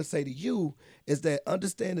 what I want to say to you is that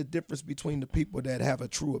understand the difference between the people that have a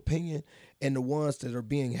true opinion and the ones that are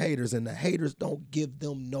being haters. And the haters, don't give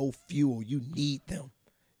them no fuel. You need them.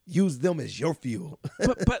 Use them as your fuel.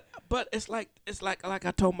 but it's like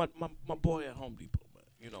I told my boy at Home Depot, man.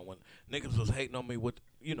 You know, when niggas was hating on me with,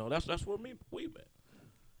 you know, that's where we met.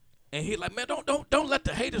 And he like, man, don't let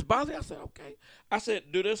the haters bother you. I said, okay. I said,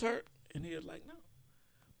 do this hurt? And he was like, no.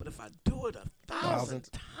 But if I do it 1,000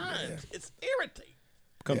 times, it's irritating.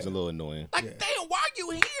 Becomes a little annoying. Like, damn, why are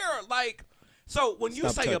you here? Like, so when you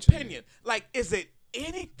Stop say touching opinion, like, is it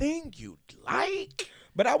anything you like?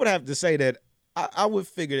 But I would have to say that I would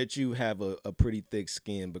figure that you have a pretty thick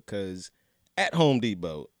skin, because at Home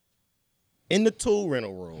Depot, in the tool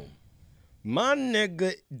rental room, my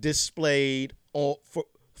nigga displayed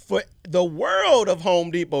for the world of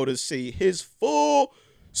Home Depot to see his full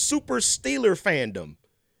Super Steeler fandom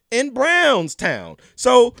in Brownstown.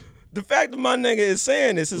 So the fact that my nigga is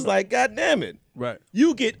saying this is like, God damn it. Right.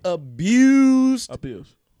 You get abused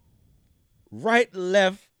Abuse. right,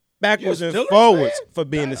 left, backwards, You a and Steelers forwards fan? for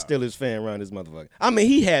being a Steelers fan around this motherfucker. I mean,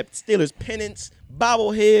 he had Steelers pennants,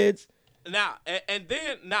 bobbleheads. Now, and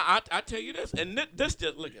then, I tell you this, and this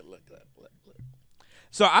just, look.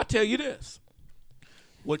 So I tell you this,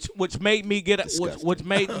 which made me which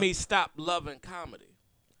made me stop loving comedy.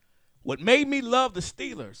 What made me love the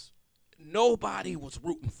Steelers, nobody was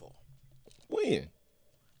rooting for. When?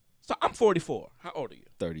 So I'm 44. How old are you?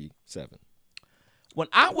 37. When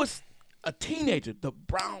I was a teenager, the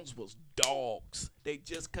Browns was dogs. They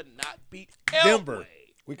just could not beat Denver. Elway.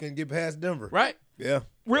 We can get past Denver. Right? Yeah.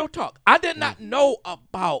 Real talk. I did not know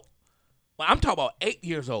about, well, I'm talking about 8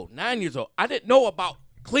 years old, 9 years old. I didn't know about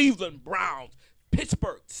Cleveland Browns,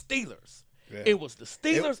 Pittsburgh Steelers. Yeah. It was the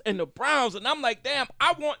Steelers and the Browns, and I'm like, damn,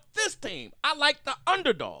 I want this team. I like the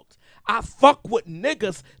underdogs. I fuck with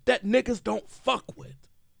niggas that niggas don't fuck with.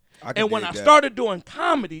 And when I started doing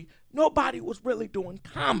comedy, nobody was really doing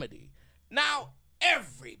comedy. Now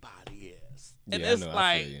everybody is. And Yeah, it's I know, I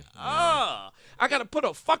like, feel you. I got to put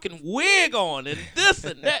a fucking wig on and this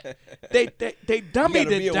and that. They dummied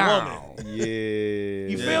be it a down. Yeah.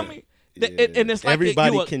 You feel me? Yeah. And it's like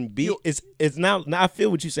everybody can be. It's now. I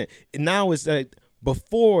feel what you're saying. Now it's like,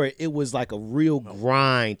 before it was like a real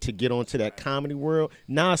grind to get onto that comedy world.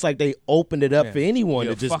 Now it's like they opened it up for anyone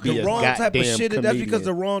to just be the a wrong goddamn type of shit. comedian. That's because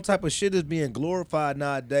the wrong type of shit is being glorified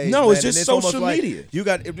nowadays. No, man. it's just And almost social like media. You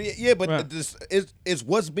got but Right. it's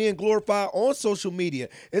what's being glorified on social media.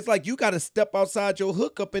 It's like you got to step outside your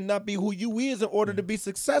hookup and not be who you is in order to be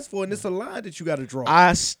successful. And it's a line that you got to draw.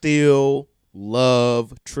 I still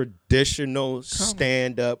love traditional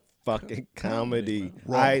stand-up fucking comedy.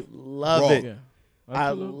 I love it. Yeah.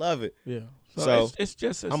 I Absolutely. love it. Yeah. So, it's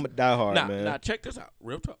just I'm a diehard, man. Now check this out.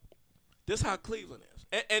 Real talk. This is how Cleveland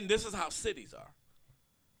is. And this is how cities are.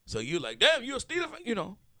 So you like, damn, you a Steeler fan? You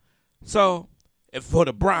know. So if for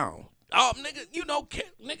the Browns, oh nigga, you know,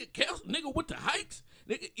 nigga with the hikes.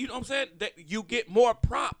 Nigga, you know what I'm saying? That you get more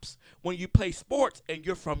props when you play sports and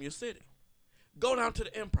you're from your city. Go down to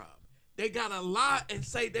the Improv. They got a lot and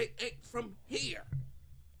say they ain't from here.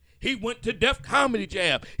 He went to Def Comedy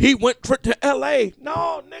Jam. He went to L.A.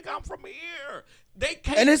 No, nigga, I'm from here. They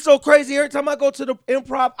can't. And it's so crazy. Every time I go to the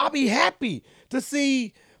Improv, I'll be happy to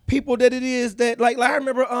see people that it is that like I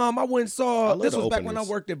remember I went and saw this was back when I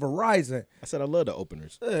worked at Verizon. I said I love the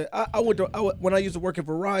openers. When I used to work at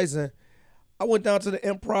Verizon, I went down to the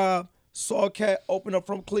Improv, saw a cat open up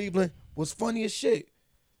from Cleveland, was funny as shit.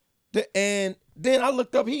 And then I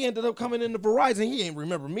looked up, he ended up coming into Verizon. He ain't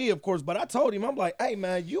remember me, of course, but I told him, I'm like, hey,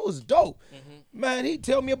 man, you was dope. Mm-hmm. Man, he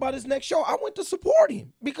tell me about his next show. I went to support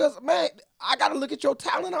him because, man, I got to look at your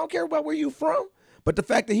talent. I don't care about where you from. But the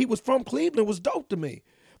fact that he was from Cleveland was dope to me.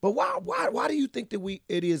 But why do you think that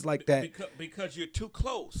it is like that? Because you're too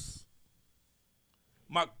close.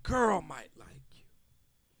 My girl might like you.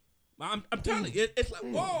 I'm telling you, it's like,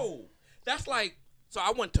 whoa. That's like, so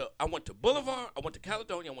I went to Boulevard, I went to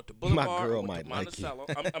Caledonia, I went to Boulevard, My girl I went might to like Monticello.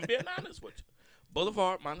 I'm being honest with you.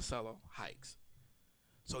 Boulevard, Monticello, hikes.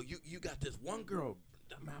 So you got this one girl,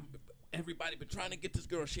 Everybody been trying to get this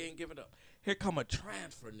girl. She ain't giving up. Here come a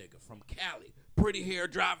transfer nigga from Cali. Pretty hair,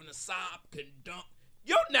 driving a Saab, can dunk.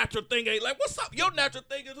 Your natural thing ain't like, what's up? Your natural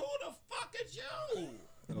thing is, who the fuck is you?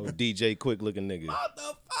 Oh, DJ quick looking nigga.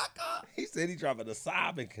 Motherfucker. He said he driving a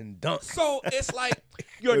Saab and can dunk. So it's like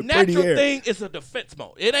your With pretty natural hair. thing is a defense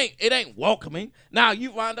mode. It ain't welcoming. Now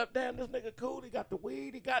you wind up, damn, this nigga cool. He got the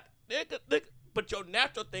weed. He got nigga. But your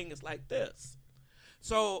natural thing is like this.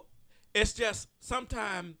 So it's just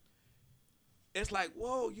sometimes it's like,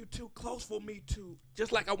 whoa, you too close for me to.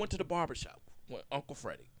 Just like I went to the barbershop with Uncle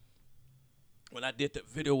Freddie. When I did the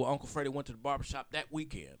video with Uncle Freddie, went to the barbershop that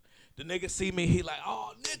weekend. The nigga see me, he like,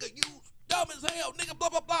 oh, nigga, you dumb as hell, nigga, blah,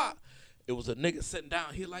 blah, blah. It was a nigga sitting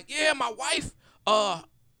down. He like, yeah, my wife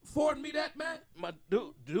forwarded me that, man. My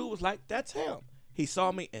dude was like, that's him. He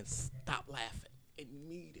saw me and stopped laughing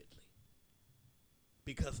immediately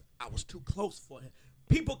because I was too close for him.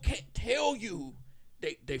 People can't tell you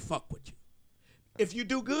they fuck with you. If you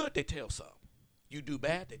do good, they tell some. You do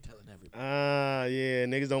bad, they telling everybody. Yeah,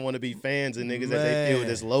 niggas don't want to be fans of niggas that they feel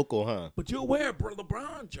that's local, huh? But you'll wear a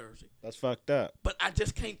LeBron jersey. That's fucked up. But I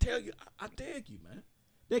just can't tell you. I dig you, man.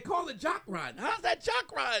 They call it jock riding. How's that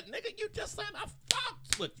jock riding? Nigga, you just saying I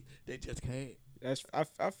fucks with you. They just can't. That's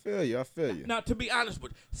I feel you. I feel you. Now, to be honest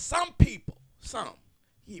with you, some people,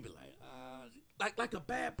 he be like a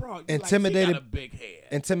bad broad. Intimidated, like, she got a big head.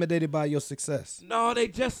 Intimidated by your success. No, they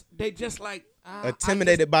just like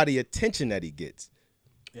Intimidated by the attention that he gets.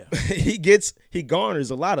 Yeah. he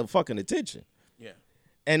garners a lot of fucking attention. Yeah.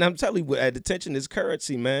 And I'm telling you, attention is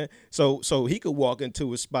currency, man. So he could walk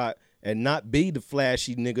into a spot and not be the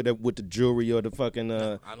flashy nigga that with the jewelry or the fucking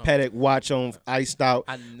Patek watch on iced out.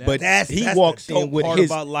 But he walks in with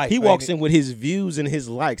his life, he walks in with his views and his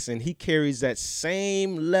likes, and he carries that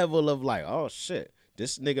same level of like, oh shit,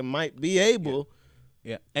 this nigga might be able.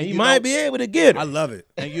 Yeah, and he might be able to get it. I love it.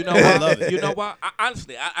 And you know what? I love it. You know what?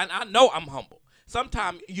 Honestly, I know I'm humble.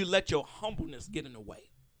 Sometimes you let your humbleness get in the way.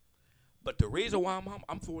 But the reason why I'm humble,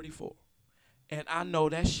 I'm 44. And I know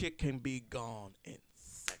that shit can be gone in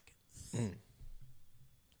seconds.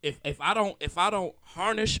 If I don't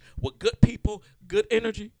harness with good people, good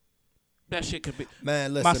energy, that shit can be.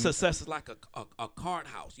 Man, listen. My success is like a card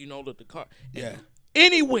house. You know the card. Yeah.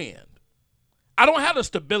 Any wind. I don't have the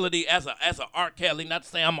stability as a R. Kelly. Not to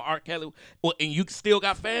say I'm an R. Kelly, and you still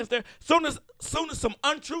got fans there. Soon as some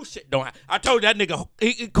untrue shit don't happen. I told that nigga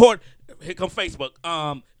he caught. Here come Facebook.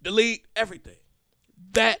 Delete everything.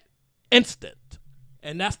 That instant,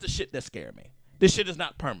 and that's the shit that scared me. This shit is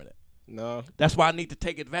not permanent. No. That's why I need to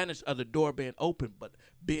take advantage of the door being open, but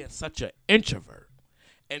being such an introvert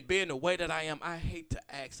and being the way that I am, I hate to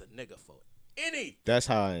ask a nigga for anything. That's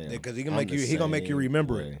how I am. Because he gonna make you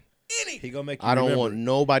remember it. Anything. He gonna make you I don't remember want it.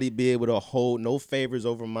 nobody to be able to hold no favors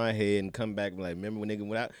over my head and come back and be like, remember when nigga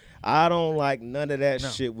went out? I don't like none of that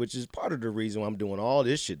shit, which is part of the reason why I'm doing all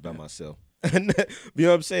this shit by myself. You know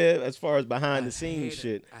what I'm saying? As far as behind the scenes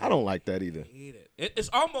shit, I don't like that either. I hate it. It's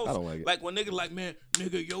almost I don't like it. when niggas like, man,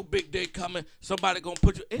 nigga, your big day coming, somebody gonna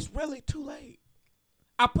put you. It's really too late.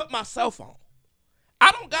 I put myself on.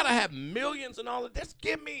 I don't gotta have millions and all of this.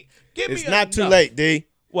 Give me. It's not too late, D.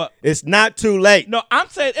 What? It's not too late. No, I'm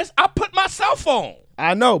saying I put myself on.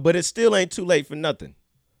 I know, but it still ain't too late for nothing.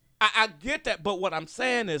 I get that, but what I'm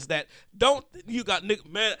saying is that you got nigga,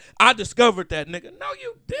 man, I discovered that nigga. No,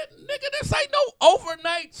 you didn't, nigga. This ain't no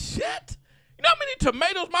overnight shit. You know how many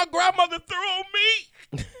tomatoes my grandmother threw on me?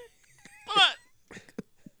 But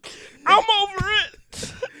I'm over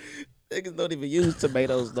it. Niggas don't even use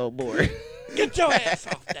tomatoes no more. Get your ass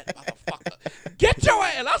off that motherfucker. Get your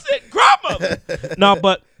ass. I said grandmother. No,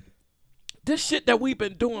 but this shit that we've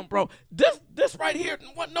been doing, bro, this right here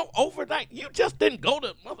wasn't no overnight. You just didn't go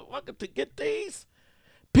to motherfucker to get these.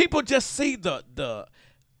 People just see the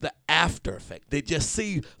after effect. They just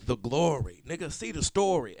see the glory. Niggas see the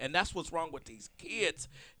story. And that's what's wrong with these kids.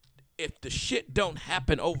 If the shit don't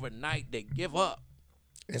happen overnight, they give up.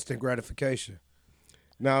 Instant gratification.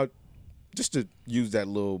 Now, just to use that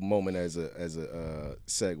little moment as a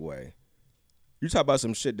segue, you talk about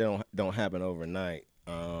some shit that don't happen overnight,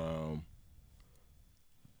 or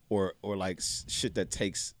like shit that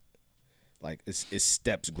takes like it's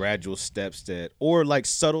steps, gradual steps that, or like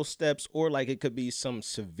subtle steps, or like it could be some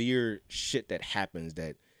severe shit that happens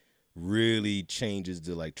that really changes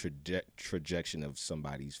the like trajectory of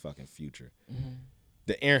somebody's fucking future. Mm-hmm.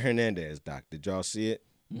 The Aaron Hernandez doc, did y'all see it?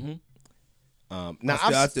 Mm-hmm. Now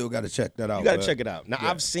I still got to check that out. You got to check it out. Now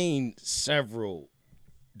I've seen several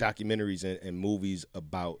documentaries and movies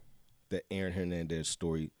about the Aaron Hernandez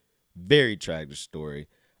story. Very tragic story.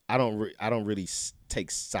 I don't really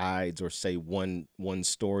take sides or say one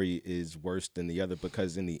story is worse than the other,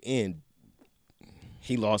 because in the end,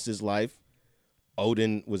 he lost his life.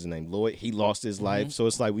 Odin was his name, Lloyd. He lost his life. So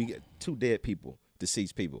it's like we get 2 dead people,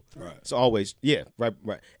 deceased people. Right. So always, right.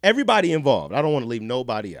 Everybody involved. I don't want to leave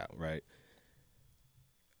nobody out, right?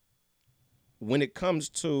 When it comes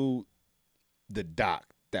to the doc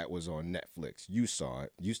that was on Netflix, you saw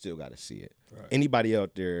it. You still got to see it. Right. Anybody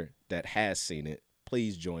out there that has seen it,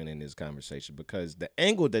 please join in this conversation, because the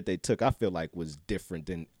angle that they took, I feel like, was different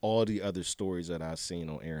than all the other stories that I've seen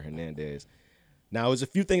on Aaron Hernandez. Now, there's a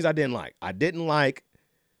few things I didn't like. I didn't like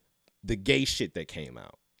the gay shit that came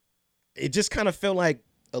out. It just kind of felt like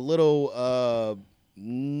a little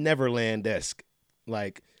Neverland-esque.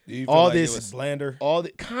 Like, do you feel all like this it was slander?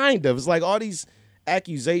 Kind of. It's like all these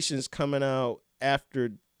accusations coming out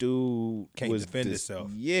after dude can't defend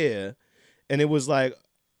himself. Yeah. And it was like,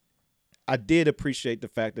 I did appreciate the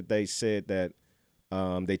fact that they said that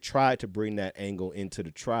they tried to bring that angle into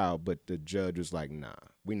the trial, but the judge was like, nah,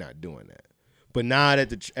 we're not doing that. But now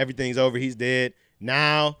that everything's over, he's dead.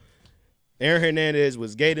 Now, Aaron Hernandez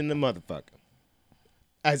was gay than the motherfucker.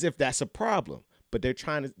 As if that's a problem. But they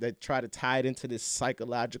try to tie it into this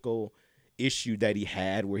psychological issue that he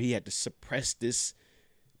had, where he had to suppress this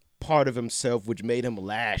part of himself, which made him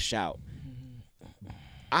lash out.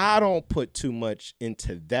 I don't put too much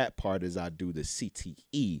into that part as I do the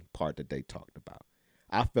CTE part that they talked about.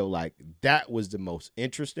 I felt like that was the most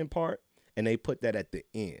interesting part, and they put that at the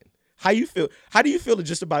end. How you feel? How do you feel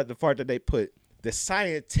just about the part that they put the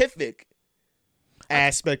scientific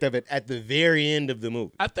aspect of it at the very end of the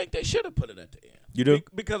movie? I think they should have put it at the end. You do?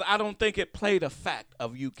 Because I don't think it played a fact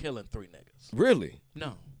of you killing 3 niggas. Really?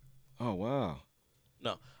 No. Oh, wow.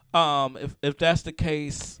 No. If that's the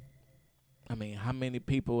case, I mean, how many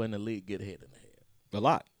people in the league get hit in the head? A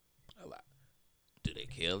lot. Do they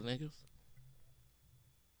kill niggas?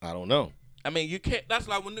 I don't know. I mean, you can't. That's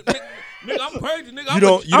like when nigga, I'm crazy, nigga.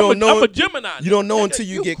 I'm a Gemini. You don't know until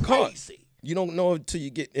you you get crazy. caught. You don't know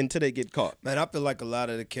until they get caught. Man, I feel like a lot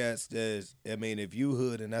of the cats I mean, if you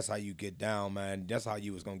hood and that's how you get down, man, that's how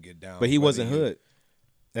you was gonna get down. But he wasn't hood.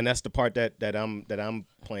 And that's the part that I'm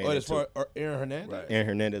playing. Oh, as far as Aaron Hernandez? Right. Aaron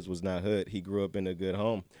Hernandez was not hood. He grew up in a good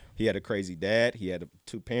home. He had a crazy dad. He had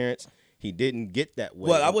 2 parents. He didn't get that way.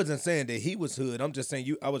 Well, I wasn't saying that he was hood. I'm just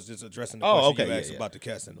saying I was just addressing the question you asked about the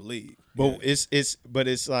cats in the league. But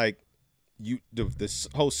it's like this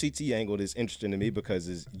whole CT angle is interesting to me,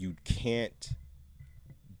 because you can't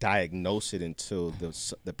diagnose it until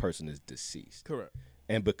the person is deceased. Correct.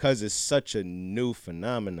 And because it's such a new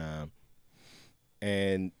phenomenon,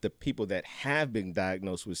 and the people that have been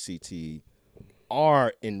diagnosed with CTE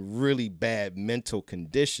are in really bad mental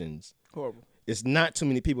conditions. Horrible. It's not too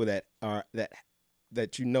many people that have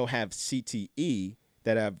CTE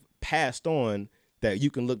that have passed on, that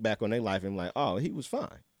you can look back on their life and be like, oh, he was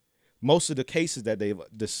fine. Most of the cases that they've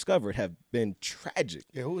discovered have been tragic.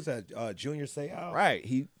 Yeah, who was that? Junior Seau? Right.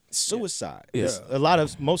 Suicide. Yeah.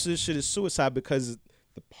 Most of this shit is suicide, because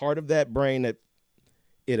the part of that brain that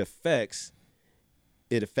it affects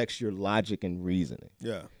your logic and reasoning.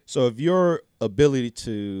 Yeah. So if your ability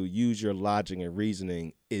to use your logic and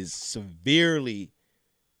reasoning is severely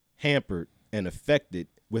hampered and affected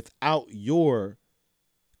without your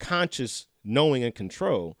conscious knowing and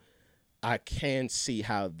control, I can see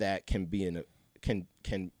how that can be can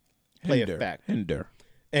play a factor.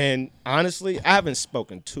 And honestly, I haven't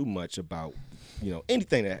spoken too much about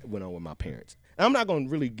anything that went on with my parents. And I'm not going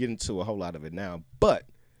to really get into a whole lot of it now, but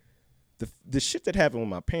the shit that happened with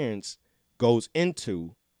my parents goes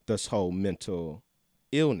into this whole mental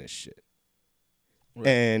illness shit. Right.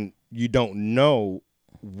 And you don't know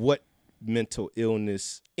what mental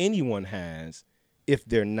illness anyone has if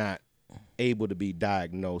they're not able to be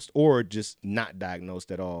diagnosed, or just not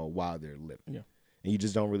diagnosed at all while they're living. Yeah. And you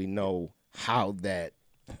just don't really know how that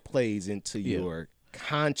plays into your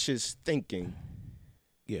conscious thinking.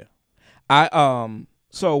 Yeah.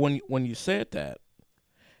 So when you said that,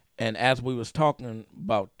 and as we was talking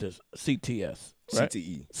about this CTE,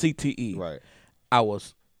 right?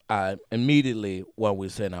 I immediately, when we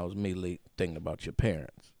said, I was immediately thinking about your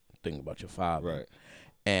parents, thinking about your father, right?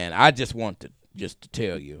 And I just wanted to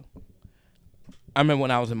tell you, I remember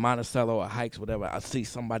when I was in Monticello or hikes, whatever, I see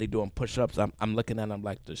somebody doing push-ups. I'm looking at them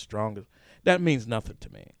like the strongest. That means nothing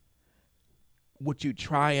to me. What you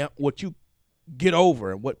triumph, what you get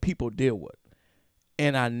over, and what people deal with,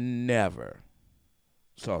 and I never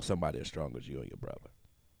saw somebody as strong as you and your brother.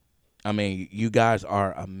 I mean, you guys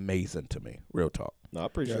are amazing to me. Real talk. No, I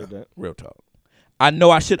appreciate that. Real talk. I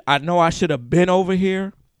know I should have been over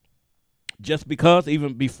here just because,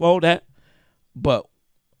 even before that, but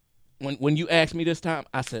when you asked me this time,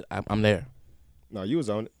 I said I'm there. No, you was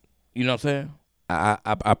on it. You know what I'm saying?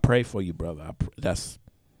 I pray for you, brother. That's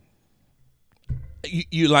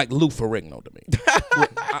you like Lou Ferrigno to me.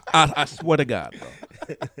 I swear to God, bro.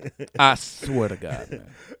 I swear to God, man.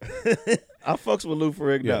 I fucks with Lou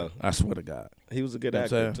Ferrigno. Yeah, I swear to God. He was a good You know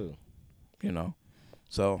what I'm actor saying? too. You know,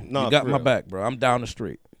 so Nah, you got for my real. back, bro. I'm down the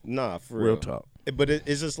street. Nah, for Real talk. But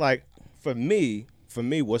it's just like for me,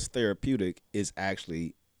 what's therapeutic is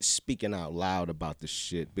actually speaking out loud about the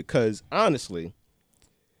shit because honestly,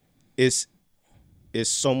 it's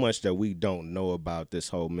so much that we don't know about this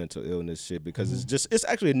whole mental illness shit because it's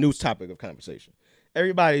actually a news topic of conversation.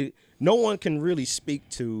 Everybody, no one can really speak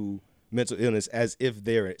to mental illness as if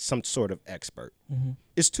they're some sort of expert.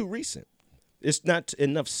 It's too recent. It's not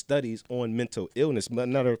enough studies on mental illness. But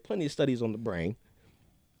now there are plenty of studies on the brain.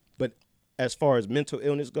 But as far as mental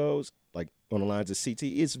illness goes, like on the lines of CT,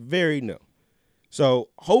 it's very new. So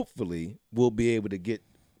hopefully we'll be able to get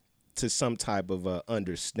to some type of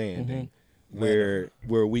understanding where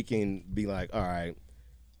we can be like, all right,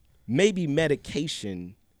 maybe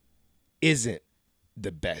medication isn't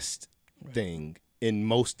the best thing in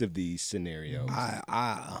most of these scenarios.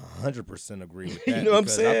 I 100% agree with that. You know what I'm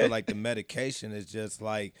because I saying? feel like the medication is just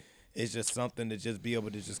like it's just something to just be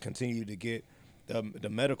able to just continue to get the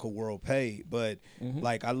medical world paid. But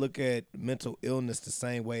like I look at mental illness the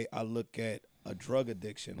same way I look at a drug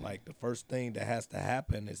addiction. Like the first thing that has to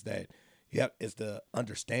happen is that is the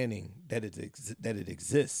understanding that it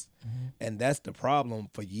exists, and that's the problem.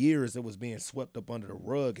 For years, it was being swept up under the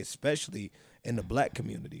rug, especially in the black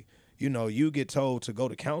community. You know, you get told to go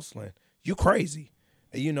to counseling, you crazy.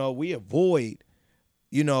 And, you know, we avoid,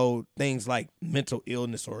 you know, things like mental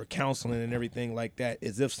illness or counseling and everything like that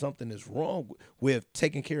as if something is wrong with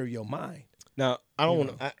taking care of your mind. Now, I don't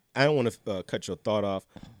want to cut your thought off,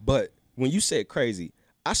 but when you say crazy,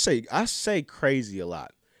 I say crazy a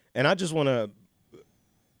lot. And I don't want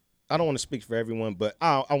to speak for everyone, but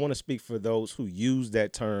I want to speak for those who use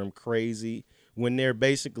that term crazy when they're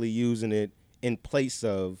basically using it in place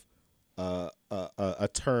of a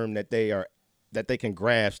term that they can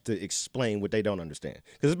grasp to explain what they don't understand.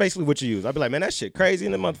 Because it's basically what you use. I'd be like, man, that shit crazy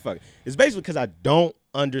in the motherfucker. It's basically because I don't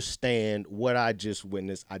understand what I just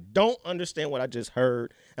witnessed. I don't understand what I just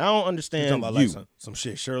heard. I don't understand You're talking you. about like some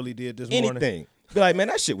shit Shirley did this morning? Anything. Be like, man,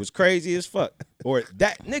 that shit was crazy as fuck. Or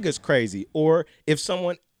that nigga's crazy. Or if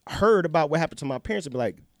someone heard about what happened to my parents, would be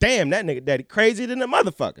like, damn, that nigga daddy crazy than a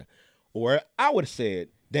motherfucker. Or I would have said,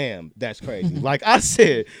 damn, that's crazy. Like I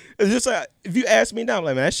said, it's just like, if you ask me now, I'm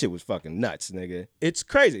like, man, that shit was fucking nuts, nigga. It's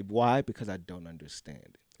crazy. Why? Because I don't understand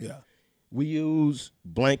it. Yeah. We use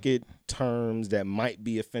blanket terms that might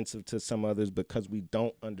be offensive to some others because we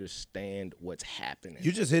don't understand what's happening.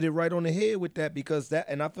 You just hit it right on the head with that because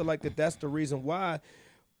and I feel like that's the reason why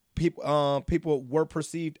people were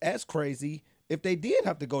perceived as crazy if they did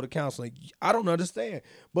have to go to counseling. I don't understand,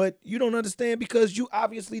 but you don't understand because you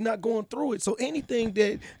obviously not going through it. So anything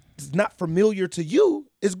that is not familiar to you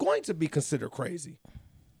is going to be considered crazy.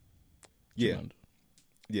 Yeah.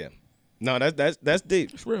 Yeah. No, that's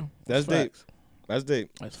deep. It's real. That's deep. That's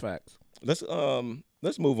deep. That's facts. Let's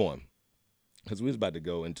move on, because we was about to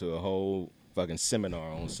go into a whole fucking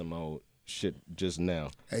seminar on some old shit just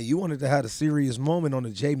now. Hey, you wanted to have a serious moment on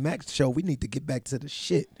the JMatt show. We need to get back to the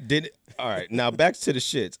shit. All right, now back to the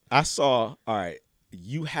shits. I saw. All right,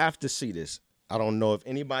 you have to see this. I don't know if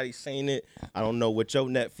anybody's seen it. I don't know what your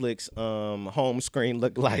Netflix home screen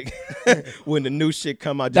looked like when the new shit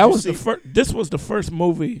come out. This was the first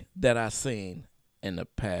movie that I seen in the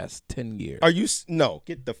past 10 years. Are you no?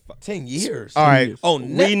 Get the fuck 10 years. All right. Oh,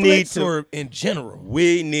 Netflix or in general?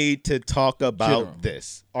 We need to talk about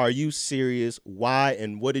this. Are you serious? Why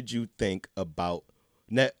and what did you think about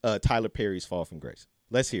Tyler Perry's Fall from Grace?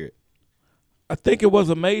 Let's hear it. I think it was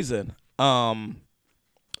amazing.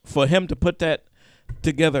 For him to put that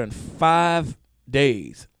together in 5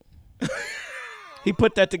 days. He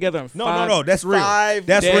put that together in 5 days. No, that's real. 5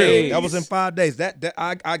 That's days. real. That was in 5 days. That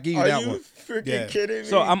I give you that one. Are you freaking kidding me?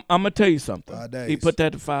 So I'm gonna tell you something. 5 days. He put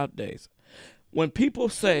that in 5 days. When people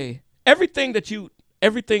say everything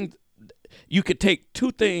you could take two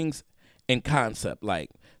things in concept. Like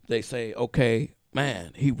they say, okay,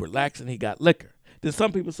 man, he relaxed and he got liquor. Then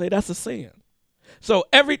some people say that's a sin. So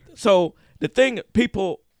the thing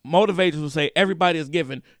people motivators will say everybody is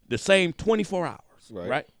given the same 24 hours,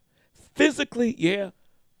 right? Physically, yeah,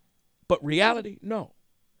 but reality, no.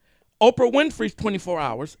 Oprah Winfrey's 24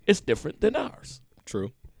 hours is different than ours.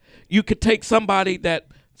 True. You could take somebody that,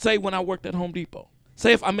 say when I worked at Home Depot,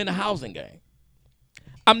 say if I'm in a housing gang,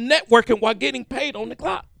 I'm networking while getting paid on the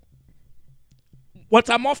clock. Once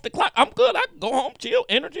I'm off the clock, I'm good. I can go home, chill,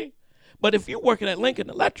 energy. But if you're working at Lincoln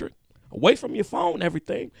Electric, away from your phone and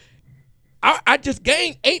everything, I just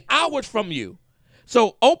gained 8 hours from you.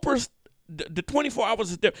 So Oprah's, the 24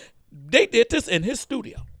 hours is there. They did this in his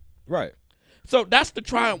studio. Right. So that's the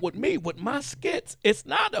triumph with me. With my skits, it's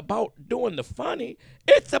not about doing the funny.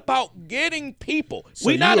 It's about getting people.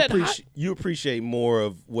 So You appreciate more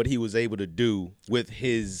of what he was able to do with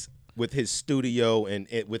his studio and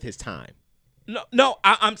with his time. No,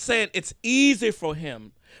 I'm saying it's easy for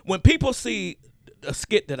him. When people see a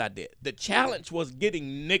skit that I did, the challenge was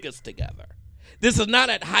getting niggas together. This is not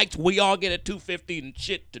at Heights. We all get at 250 and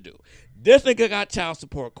shit to do. This nigga got child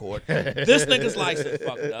support court. This nigga's license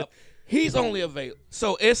fucked up. He's only available.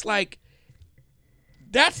 So it's like,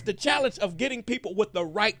 that's the challenge of getting people with the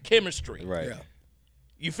right chemistry. Right. Yeah.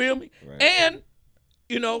 You feel me? Right. And,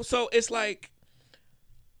 so it's like,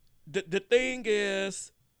 the thing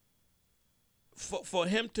is, for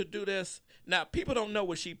him to do this, now people don't know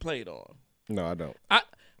what she played on. No, I don't.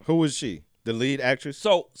 Who was she? The lead actress?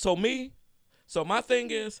 So my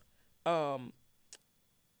thing is, I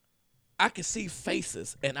can see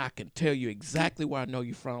faces and I can tell you exactly where I know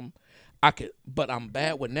you from. But I'm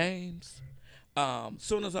bad with names.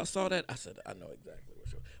 Soon as I saw that, I said, I know exactly what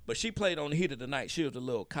she was. But she played on Heat of the Night. She was the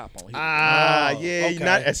little cop on Heat of the Night. Yeah.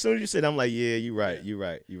 Okay. As soon as you said, I'm like, yeah, you're right.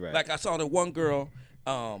 Like I saw the one girl,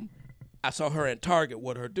 I saw her in Target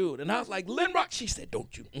with her dude. And I was like, Lynn Rock? She said,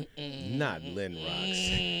 don't you. Not Lynn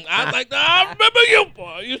Rocks. I was like, I remember you, boy.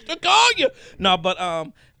 I used to call you. No, but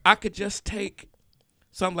I could just take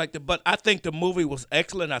something like that. But I think the movie was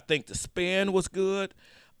excellent. I think the spin was good.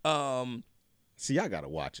 See, I got to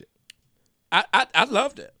watch it. I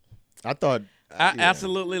loved it. I thought. I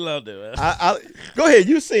absolutely loved it, man. Go ahead.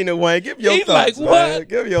 You seen it, Wayne. Give your He's thoughts, like, man. what?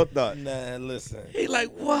 Give your thoughts. Nah, listen. He like,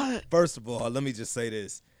 what? First of all, let me just say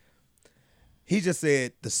this. He just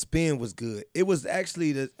said the spin was good. It was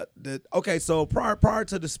actually the okay. So prior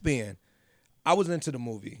to the spin, I was into the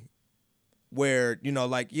movie where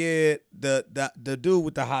the dude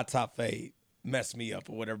with the hot top fade messed me up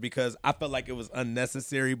or whatever because I felt like it was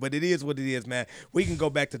unnecessary. But it is what it is, man. We can go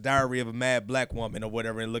back to Diary of a Mad Black Woman or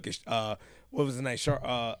whatever and look at what was his name?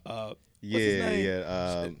 What's his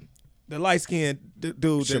name? The light skinned dude,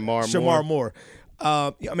 Shamar Moore.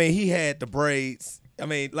 I mean, he had the braids. I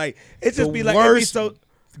mean, like it just be like worst so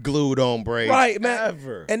glued on braids, right, man.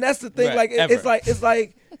 Ever. And that's the thing. Right, like it's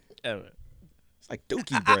like Ever. It's like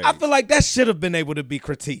dookie braids. I feel like that should have been able to be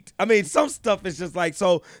critiqued. I mean, some stuff is just like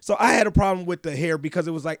so. I had a problem with the hair because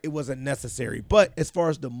it was like it wasn't necessary. But as far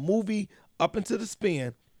as the movie up into the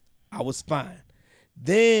spin, I was fine.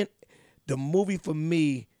 Then the movie for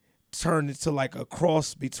me turned into like a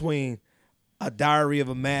cross between A Diary of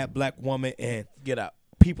a Mad Black Woman and Get Out.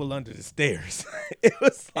 People Under the Stairs. It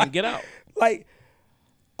was like, And Get Out. Like,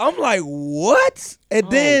 I'm like, what? And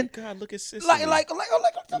then God, look at Sissy. like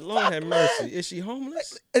what the Lord fuck, have man? mercy. Is she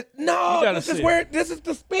homeless? No, You gotta this is see where this is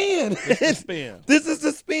the spin. This is the spin. This is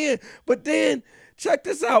the spin. But then check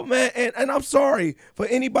this out, man. And I'm sorry for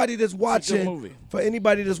anybody that's good watching. movie. For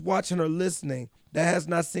anybody that's watching or listening that has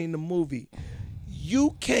not seen the movie,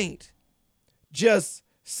 you can't just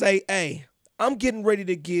say, "Hey, I'm getting ready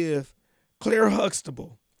to give Claire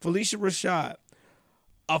Huxtable, Felicia Rashad,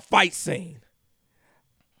 a fight scene."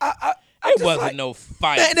 It wasn't no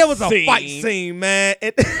fight. Man, there was a scene. fight scene, man.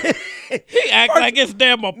 He act like it's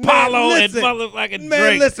damn Apollo and motherfucking man,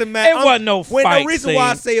 Drake. listen, man. It wasn't no fight The reason scene. why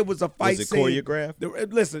I say it was a fight Was it scene. choreographed?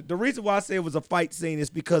 The reason why I say it was a fight scene is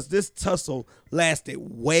because this tussle lasted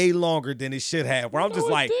way longer than it should have. Where I'm just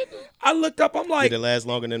it like, didn't. I looked up, I'm like, Did it last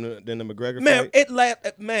longer than the McGregor man, fight? it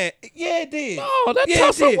lasted, man. Yeah, it did. No, that yeah, it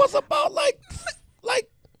tussle did. was about like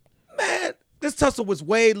Man, this tussle was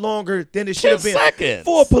way longer than it 10 should have been. seconds.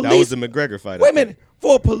 For a police, That was the McGregor fight. wait a minute.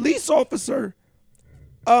 For a police officer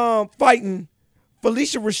fighting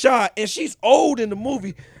Felicia Rashad, and she's old in the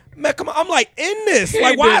movie. Man, come on. I'm like, in this. He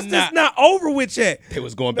Like, why did is this not over with yet? They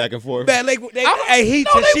was going back and forth. Man, No, they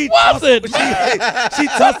she wasn't, she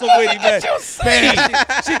tussled with him, man. Man,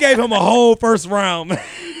 she gave him a whole first round, man.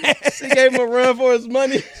 She gave him a run for his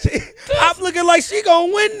money. I'm looking like she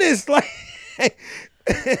gonna win this. Like,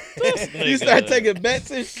 You start taking bets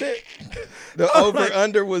and shit. The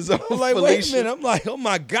over-under was on I'm like, Felicia. wait a minute. I'm like, oh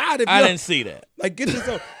my God. If I y'all- didn't see that. Like, get this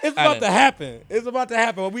on. It's about to happen. It's about to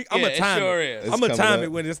happen. I'm Yeah, going to it time sure it. is. I'm going It's to time coming it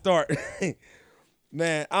up. when it starts.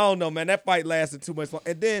 Man, I don't know, man. That fight lasted too much long.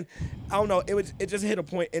 And then, I don't know, it just hit a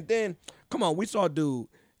point. And then, come on, we saw a dude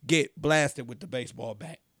get blasted with the baseball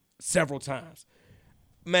bat several times.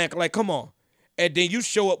 Man, like, come on. And then you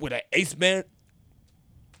show up with an ace band.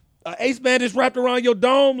 An ace band is wrapped around your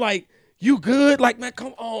dome. Like, you good? Like, man,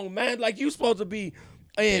 come on, man. Like, you supposed to be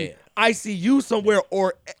and I see you somewhere,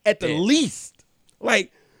 or at the least,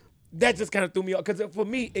 like that just kind of threw me off. Because for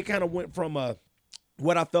me, it kind of went from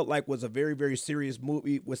what I felt like was a very, very serious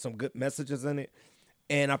movie with some good messages in it,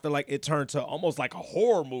 and I feel like it turned to almost like a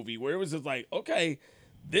horror movie where it was just like, okay,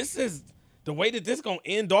 this is the way that this gonna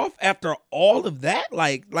end off after all of that.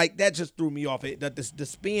 Like that just threw me off. The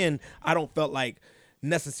spin, I don't felt like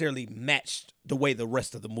necessarily matched the way the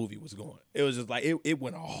rest of the movie was going. It was just like it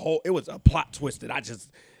went it was a plot twist that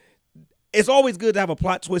it's always good to have a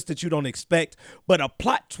plot twist that you don't expect, but a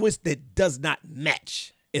plot twist that does not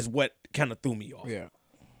match is what kind of threw me off. Yeah.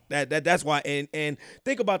 That's why. And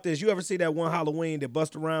think about this. You ever see that one Halloween that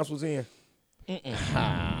Busta Rhymes was in?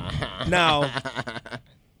 Now,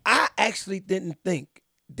 I actually didn't think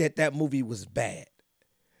that movie was bad.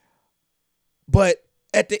 But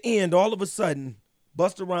at the end, all of a sudden,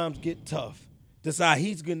 Busta Rhymes get tough. Decide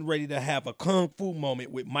he's getting ready to have a kung fu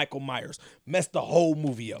moment with Michael Myers. Messed the whole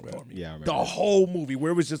movie up for me. Yeah, I remember the whole movie,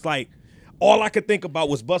 where it was just like, all I could think about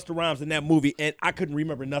was Busta Rhymes in that movie, and I couldn't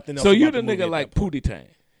remember nothing else. So you about the nigga like Pootie Tang.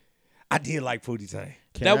 I did like Pootie Tang.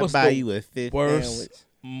 That was buy the you a fifth worst sandwich?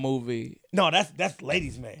 movie. No, that's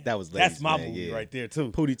Ladies Man. That was Ladies That's my Man, movie yeah. right there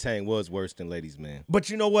too. Pootie Tang was worse than Ladies Man. But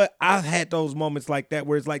you know what? I've had those moments like that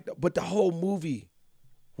where it's like, but the whole movie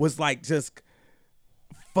was like just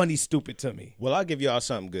funny, stupid to me. Well, I'll give y'all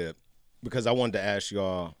something good because I wanted to ask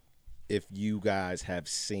y'all if you guys have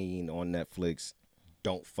seen on Netflix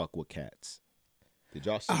Don't Fuck with Cats. Did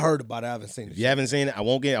y'all see I heard about it. I haven't seen it. If you haven't seen it, I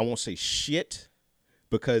won't say shit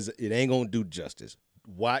because it ain't gonna do justice.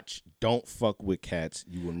 Watch Don't Fuck with Cats.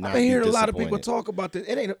 You will not I've been be hearing a lot of disappointed. people talk about this.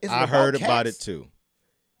 I heard about it too.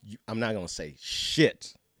 I'm not gonna say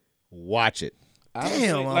shit. Watch it.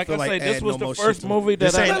 Damn, I like feel I like say, this adding was no more the first shit to movie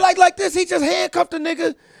This that ain't- I like this. He just handcuffed the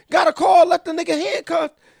nigga. Got a call, left the nigga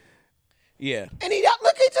handcuffed, yeah. and he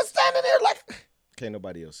just standing there like. Can't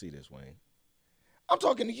nobody else see this, Wayne. I'm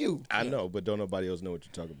talking to you. I know, but don't nobody else know what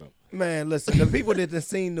you're talking about. Man, listen, the people that have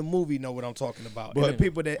seen the movie know what I'm talking about. But- And the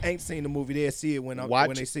people that ain't seen the movie, they'll see it when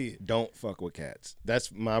they see it. Don't Fuck with Cats. That's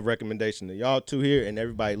my recommendation to y'all two here and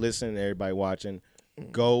everybody listening, everybody watching.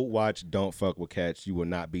 Go watch Don't Fuck with Cats. You will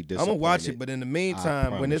not be I'm disappointed. gonna watch it, but in the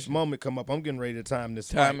meantime, when promise this you. moment come up, I'm getting ready to time this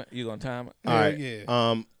Time fight. it. You gonna time it? All right.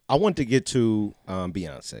 Yeah. I want to get to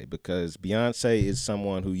Beyonce because Beyonce is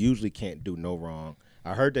someone who usually can't do no wrong.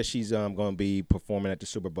 I heard that she's going to be performing at the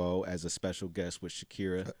Super Bowl as a special guest with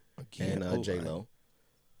Shakira and J-Lo.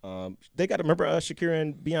 They got to remember Shakira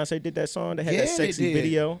and Beyonce did that song. They had that Yeah, they sexy did.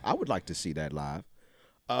 video. I would like to see that live.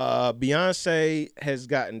 Beyonce has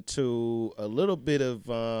gotten to a little bit of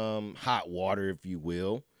hot water, if you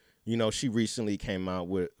will. You know, she recently came out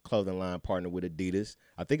with a clothing line partner with Adidas.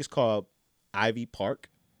 I think it's called Ivy Park,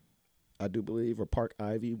 I do believe, or Park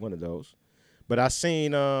Ivy, one of those. But I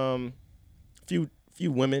seen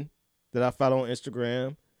few women that I follow on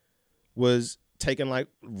Instagram was taking like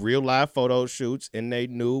real live photo shoots in their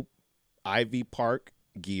new Ivy Park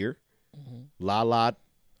gear. Lala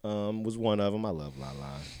was one of them. I love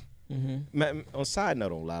Lala. On side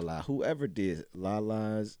note on Lala, whoever did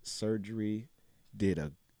Lala's surgery did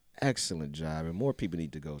a excellent job, and more people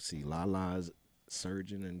need to go see Lala's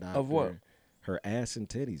surgeon and doctor. Of what? Her ass and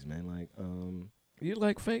titties, man. Like, You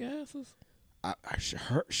like fake asses?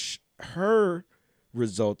 her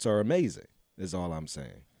results are amazing. Is all I'm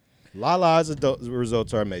saying. Lala's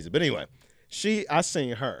results are amazing. But anyway, I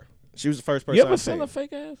seen her. She was the first person You ever I seen seen. a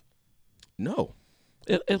fake ass? No.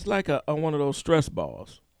 It's like a one of those stress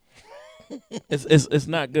balls. It's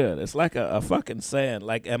not good. It's like a fucking sand.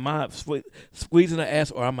 Like, am I squeezing the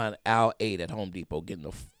ass or am I an Al 8 at Home Depot getting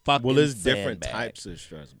the fucking Well, it's sand different bag? types of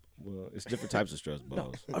stress. Well, it's different types of stress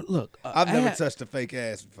balls. Look, I've I never had- touched a fake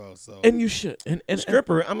ass before, so and you should. And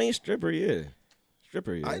Stripper, yeah.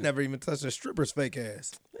 Stripper, yeah. I never even touched a stripper's fake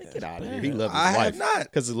ass. Get out of here. He loved his I wife. have not.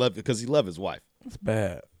 Because he loved his wife. It's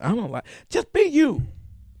bad. I don't like. Just be you.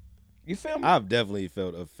 You feel me? I've definitely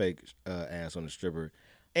felt a fake ass on a stripper.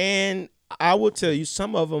 And I will tell you,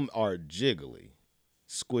 some of them are jiggly,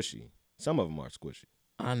 squishy. Some of them are squishy.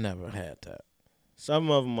 I never had that. Some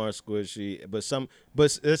of them are squishy, but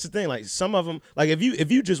that's the thing. Like some of them, like if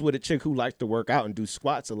you just with a chick who likes to work out and do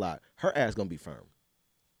squats a lot, her ass gonna be firm.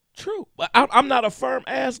 True, but I'm not a firm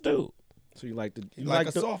ass dude. So you like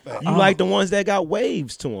a soft ass. You like the ones that got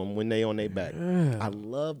waves to them when they on their back. I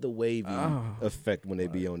love the wavy effect when they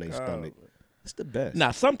be on their stomach. It's the best.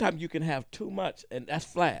 Now, sometimes you can have too much, and that's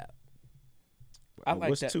flat. I like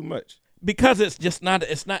What's that too much? because it's just not.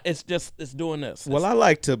 It's not. It's just. It's doing this. Well, I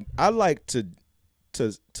like to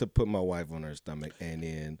put my wife on her stomach and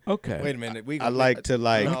then Okay. Wait a minute. I like to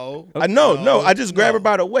like No. I no, I just grab her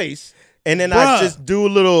by the waist and then I Bruh. just do a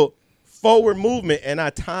little forward movement, and I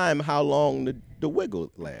time how long the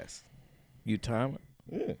wiggle lasts. You time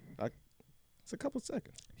it? Yeah, it's a couple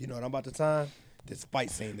seconds. You know what I'm about to time? This fight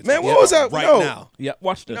scene. That's Man, what was that? right No. now? Yeah,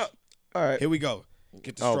 watch this. No. All right. Here we go.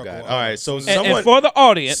 Get the Oh struggle. God. All right. So And someone for the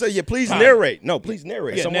audience, So yeah, please time. narrate. No, please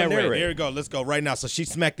narrate. Yeah, Someone narrate. narrate. Here we go. Let's go right now. So she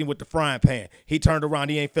smacked him with the frying pan. He turned around.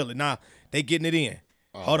 He ain't feel it. Now they getting it in.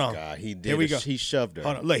 Hold on. God, he did. Here we go. He shoved her.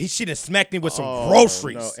 Hold on. Look, she done smacked him with some Oh,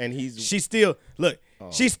 groceries. no, and he's- She still look.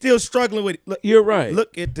 She's still struggling with it. Look, You're right.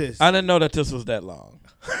 Look at this. I didn't know that this was that long.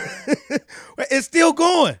 It's still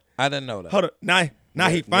going. I didn't know that. Hold on. Now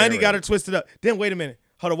he finally narrate. got her twisted up. Then wait a minute.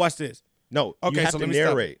 Hold on. Watch this. No, Okay, you have so to let me stop.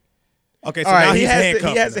 narrate. Okay, so All right, now he he's has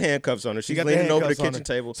handcuffed. he has the handcuffs on her. He She's got the leaning over the handcuffs on kitchen her.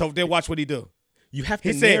 table. So then watch what he do. You have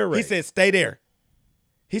to He said, narrate. he said, stay there.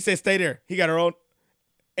 He said, stay there. He got her own,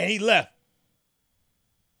 and he left.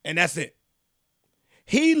 And that's it.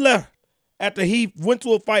 He left after he went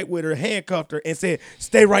to a fight with her, handcuffed her, and said,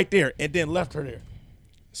 stay right there, and then left her there.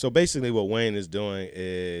 So basically, what Wayne is doing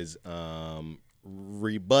is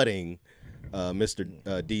rebutting Mr.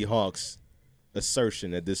 DHAWK's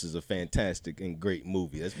assertion that this is a fantastic and great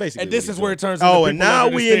movie. That's basically. And this what he's is where doing. it turns into Oh, and people now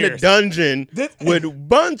under the we in the stairs. dungeon with a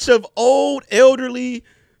bunch of old, elderly,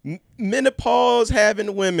 menopause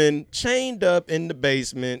having women chained up in the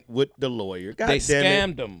basement with the lawyer. God They damn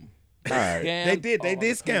it. scammed him. All right. They did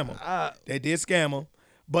scam him. They did scam him.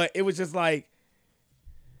 But it was just like,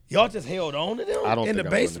 y'all just held on to them I don't in think the I'm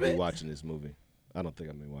going to basement. be watching this movie. I don't think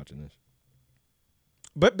I'm going to be watching this.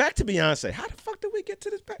 But back to Beyonce. How the fuck did we get to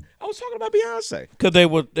this? I was talking about Beyonce. Because they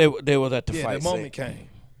was at the Yeah, fight the moment scene. came.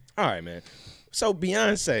 All right, man. So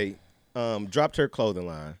Beyonce dropped her clothing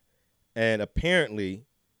line, and apparently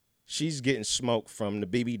she's getting smoke from the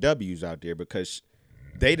BBWs out there because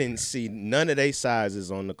they didn't see none of their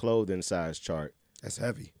sizes on the clothing size chart. That's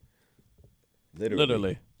heavy.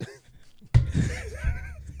 Literally.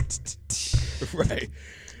 Right.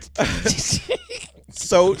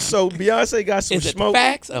 So Beyonce got some Is it smoke.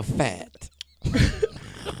 facts or fat?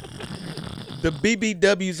 The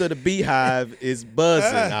BBWs of the Beehive is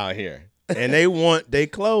buzzing out here, and they want their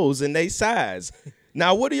clothes and they size.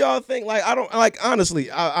 Now, what do y'all think? Like, I don't like honestly.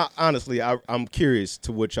 I'm curious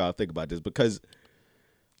to what y'all think about this because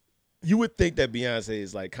you would think that Beyonce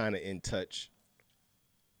is like kind of in touch.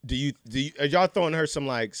 Do you are y'all throwing her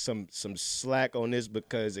some slack on this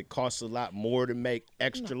because it costs a lot more to make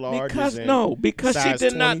extra large? Because she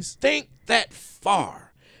did not 20s? think that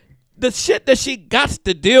far. The shit that she got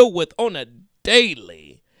to deal with on a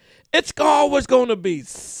daily, it's always going to be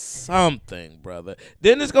something, brother.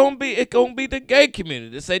 Then it's gonna be the gay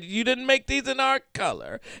community that say you didn't make these in our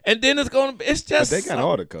color, and then it's gonna be But they got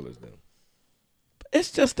all the colors though. It's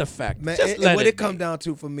just a fact. Man, just and let what it it come be. down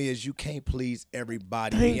to for me is you can't please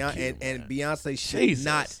everybody. Thank Beyonce, you, and Beyonce should Jesus.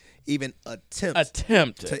 not even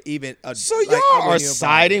attempt to even. So like, y'all I are wouldn't even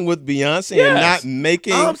siding with Beyonce and Yes. not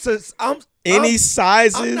making I'm any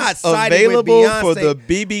sizes I'm not siding with available for Beyonce.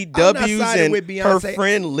 the BBWs siding and with her Beyonce.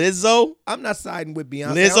 friend Lizzo. I'm not siding with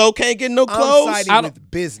Beyonce. Lizzo can't get no I'm clothes. siding with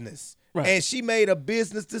business. Right. And she made a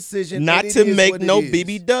business decision. Not and it to is make what it no is.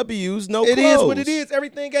 BBWs, no It clothes. is what it is.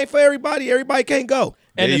 Everything ain't for everybody. Everybody can't go.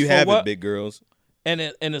 There And it's you for have what? it, big girls. and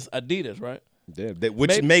it's Adidas, right? Yeah, which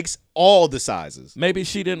Maybe- makes all the sizes. Maybe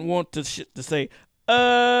she didn't want to say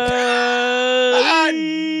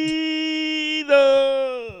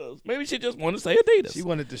Adidas. Maybe she just wanted to say Adidas. She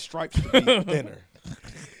wanted the stripes to be thinner.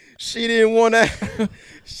 She didn't want to.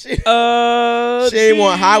 She didn't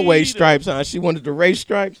want highway stripes, huh? She wanted the race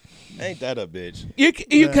stripes. Ain't that a bitch? You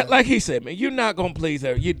can, like he said, man, you're not gonna please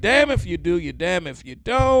her. You damn if you do, you damn if you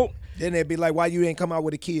don't. Then they'd be like, why you ain't come out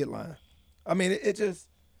with a kid line? I mean, it just,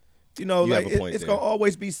 you know, You like have a point it's there. gonna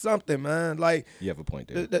always be something, man. Like You have a point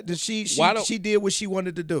there. she did what she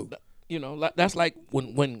wanted to do. You know, that's like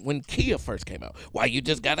when Kia first came out. Why you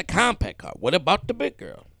just got a compact car? What about the big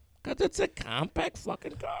girl? Because it's a compact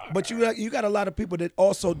fucking car. But you got a lot of people that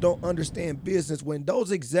also don't understand business. When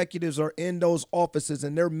those executives are in those offices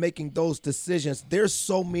and they're making those decisions, there's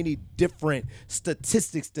so many different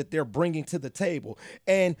statistics that they're bringing to the table.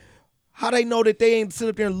 And how they know that they ain't sit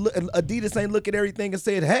up there and Adidas ain't look at everything and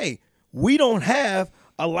said, hey, we don't have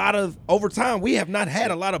a lot of, over time, we have not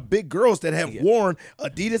had a lot of big girls that have worn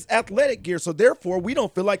Adidas athletic gear. So therefore, we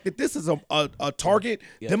don't feel like that this is a target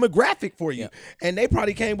demographic for you. And they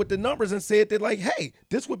probably came with the numbers and said that like, hey,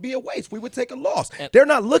 this would be a waste. We would take a loss. They're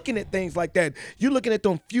not looking at things like that. You're looking at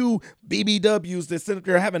them few BBWs that sit up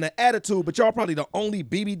there having an attitude, but y'all probably the only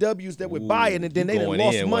BBWs that would buy it, and then they done going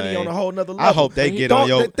lost in, money Wayne. on a whole nother level. I hope they get on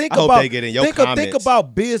your. Think I hope about- they get in your think comments.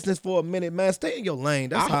 about business for a minute, man. Stay in your lane.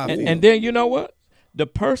 That's how I feel. and then you know what? The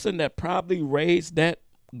person that probably raised that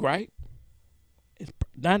gripe It's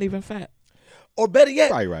not even fat. Or better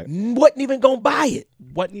yet, Right. wasn't even gonna buy it.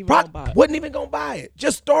 Wasn't even gonna buy it. Wasn't even gonna buy it.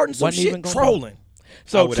 Just starting some Wasn't even shit, gonna trolling.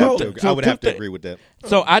 So I would have to two agree with that.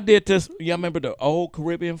 So I did this. Y'all remember the old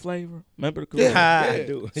Caribbean flavor? Remember the Caribbean? I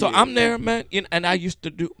do. So I'm there, man, and I used to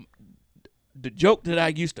do the joke that I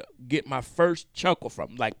used to get my first chuckle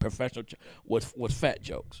from, like professional, was fat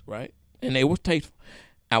jokes, right? And they was tasteful.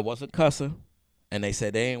 I wasn't cussing, and they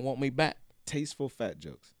said they ain't want me back. Tasteful fat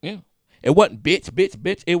jokes. Yeah, it wasn't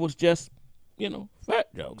bitch. It was just,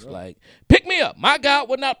 fat jokes. Like, pick me up. My God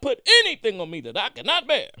would not put anything on me that I cannot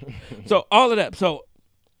bear. So all of that. So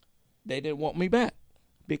they didn't want me back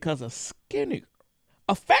because a skinny,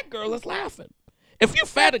 a fat girl is laughing. If you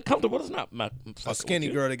fat and comfortable, it's not my A skinny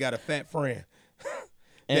girl that got a fat friend.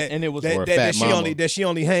 and it was that she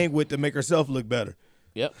only hang with to make herself look better.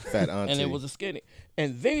 Yep. Fat auntie. And it was a skinny.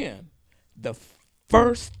 And then the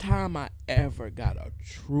first time I ever got a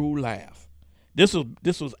true laugh, this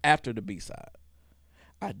was after the B-side.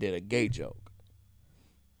 I did a gay joke.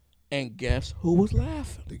 And guess who was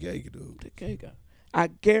laughing? The gay dude. The gay guy. I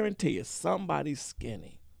guarantee you somebody's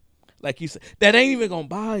skinny. Like you said, that ain't even gonna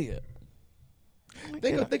buy it.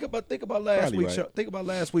 Think about last Probably week's right. show. Think about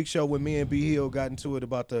last week's show when me and B Hill got into it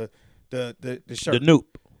about the shirt. The Noop.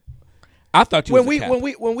 I thought you was a Kappa.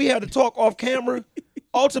 when we had to talk off camera,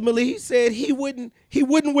 ultimately he said he wouldn't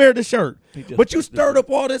wear the shirt. But you stirred up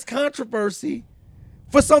all this controversy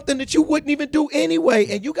for something that you wouldn't even do anyway.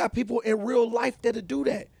 And you got people in real life that'll do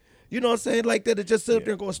that. You know what I'm saying? Like that'll just sit up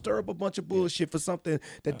there and go stir up a bunch of bullshit for something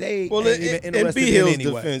that they ain't even in interested B Hill's in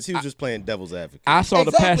anyway. defense, he was just playing devil's advocate. I saw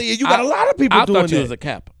the past. Exactly, and you got a lot of people I doing thought you that. was a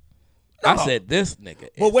Kappa. I said this nigga.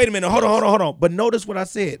 But wait a minute, hold on. But notice what I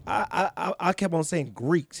said. I kept on saying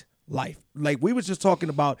Greek life. Like we was just talking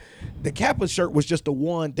about the Kappa shirt was just the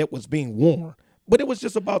one that was being worn, but it was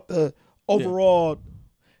just about the overall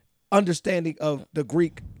understanding of the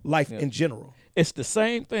Greek life in general. It's the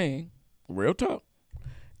same thing. Real talk.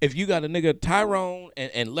 If you got a nigga Tyrone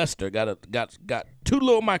and Lester got two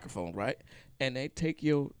little microphones, right? And they take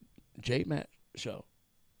your JMatt show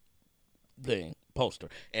thing poster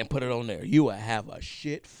and put it on there, you will have a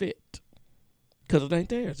shit fit. Cause it ain't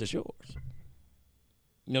theirs, it's yours.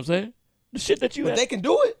 You know what I'm saying? The shit that you But have. they can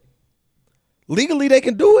do it. Legally they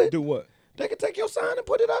can do it. Do what? They can take your sign and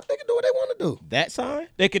put it out. They can do what they want to do. That sign?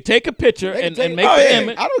 They could take a picture They and can take- make oh, the yeah.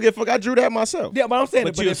 image. I don't give a fuck. I drew that myself. Yeah, but I'm saying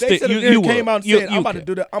But but you if they still- said you came will. out and You- said, you I'm about to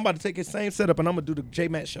can. do I'm about to take his same setup and I'm gonna do the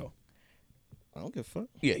JMatt show. I don't give a fuck.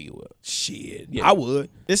 Yeah, you will. Shit. Yeah. I would.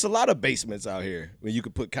 It's a lot of basements out here where you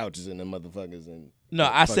could put couches in them motherfuckers and No,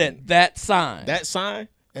 I said that sign. that sign.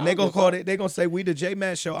 And they gonna call it. They gonna say we the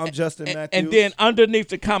JMatt show. I'm Justin Matthews. and then underneath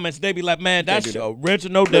the comments, they be like, "Man, that's do your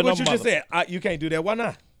original." look what you just said. You can't do that. Why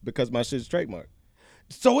not? Because my shit's trademarked.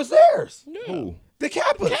 So it's theirs. Who? The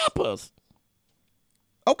Kappas. Kappas.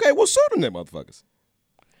 Okay, well, sue them, them motherfuckers.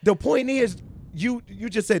 The point is, you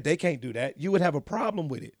just said they can't do that. You would have a problem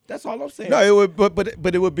with it. That's all I'm saying. No, it would,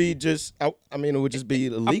 but it would be just. I mean, it would just be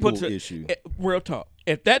a legal issue. Real talk.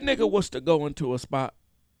 If that nigga was to go into a spot,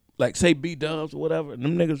 like say B-Dubs or whatever, and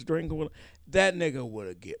them niggas drinking, whatever, that nigga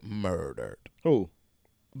would get murdered. Who?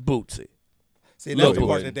 Bootsy. See, that's the Look,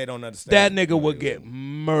 part that they don't understand. That nigga would get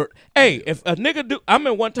murdered. Hey, if a nigga do, I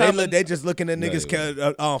mean, one time. They just looking at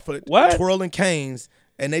niggas for What? twirling canes,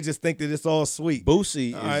 and they just think that it's all sweet.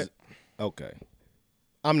 Boosie All is right. okay.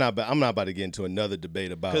 I'm not about to get into another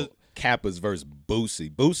debate about Kappas versus Boosie.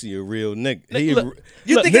 Boosie a real nigga.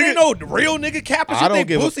 You think ain't no real nigga Kappas? I You don't think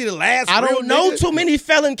give a- Boosie the last? I don't real know nigga? too many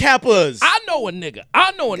felon Kappas. I know a nigga.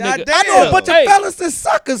 God nigga. damn. I know a bunch Hey. of fellas that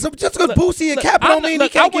suckers. Just because Boosie and Kappa don't mean he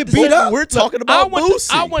can't get beat up. We're talking about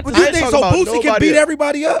Boosie. I went But to- you ain't think talking so? about Boosie can nobody beat else.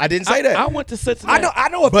 everybody up? I didn't say that. I went to Cincinnati. I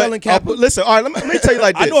know a felon Kappa. Listen, all right, let me tell you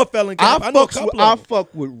like this. I know a felon Kappa. I know a couple I of them.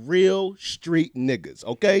 fuck with real street niggas,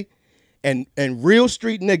 okay? And real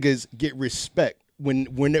street niggas get respect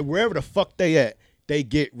when they, wherever the fuck they at, they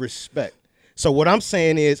get respect. So what I'm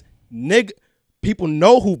saying is, people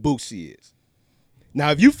know who Boosie is.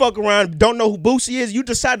 Now, if you fuck around and don't know who Boosie is, you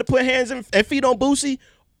decide to put hands and feet on Boosie,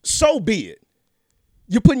 so be it.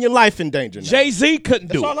 You're putting your life in danger now. Jay-Z couldn't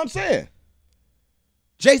That's do all it. I'm saying.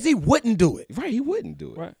 Jay-Z wouldn't do it. Right, he wouldn't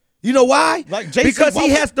do it. Right. You know why? Like Jay-Z, because why he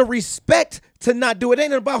would- has the respect to not do it. It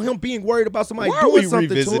ain't about him being worried about somebody Why are doing we something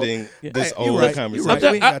revisiting to him. this Hey, old you right, conversation? you right.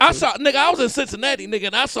 I, We ain't got I to. saw nigga. I was in Cincinnati, nigga,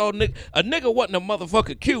 and I saw a nigga wasn't a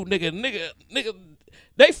motherfucker cute, nigga.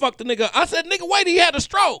 They fucked the nigga. I said, nigga, wait, he had a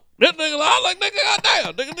stroke. This nigga, I like,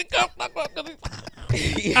 nigga, goddamn, nigga,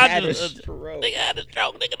 He had a stroke. Nigga had a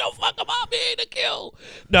stroke. Nigga, don't fuck him up. He ain't a kill.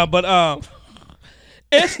 No, but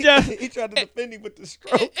it's just He tried to defend him with the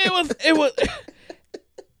stroke.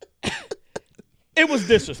 it was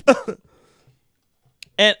disrespectful.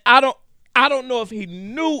 And I don't know if he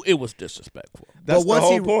knew it was disrespectful. That's the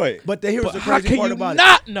whole point. But here's But the how crazy can part you about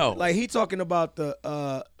not it. know? Like he talking about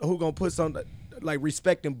the who gonna put some like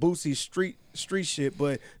respecting Boosie's street shit,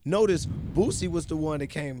 but notice Boosie was the one that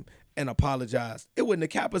came and apologized. It wasn't the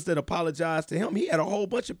Kappas that apologized to him. He had a whole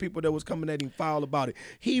bunch of people that was coming at him foul about it.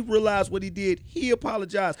 He realized what he did. He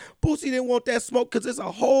apologized. Boosie didn't want that smoke because there's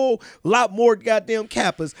a whole lot more goddamn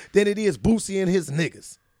Kappas than it is Boosie and his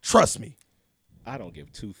niggas. Trust me. I don't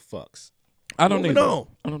give two fucks. I don't Moving either. on.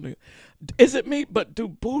 I don't think. Is it me? But do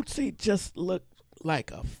Bootsy just look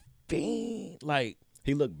like a fiend? Like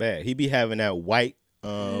He looked bad. He be having that white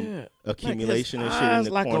accumulation and shit in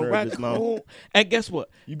the like corner a of his mouth. raccoon. And guess what?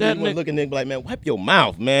 You That be one nigga, looking at like, man, wipe your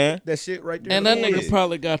mouth, man. That shit right there. and that nigga Yeah.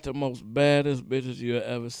 probably got the most baddest bitches you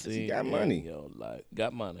ever seen. he got in money. your life.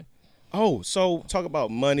 Got money. Oh, so talk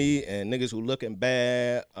about money and niggas who looking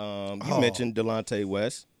bad. You mentioned Delonte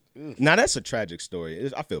West. Now that's a tragic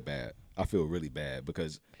story. I feel bad. I feel really bad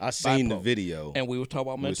because I seen the Bipolar. video. And we were talking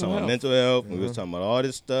about We was mental talking health. about mental health. We was talking about all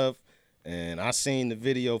this stuff. And I seen the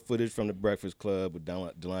video footage from the Breakfast Club with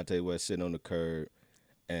Delonte West sitting on the curb.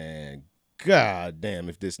 And god damn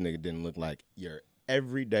if this nigga didn't look like your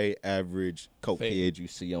everyday average cokehead you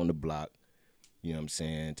see on the block. You know what I'm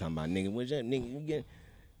saying? Talking about nigga, what's that nigga? You get?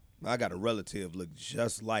 I got a relative look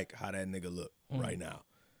just like how that nigga look right now.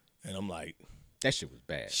 And I'm like, That shit was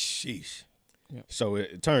bad. sheesh. So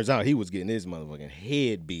it turns out he was getting his motherfucking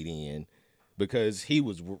head beat in because he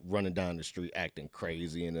was running down the street acting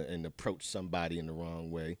crazy and approached somebody in the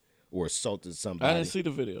wrong way or assaulted somebody. I didn't see the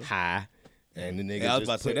video. High. And the nigga Yeah, I was just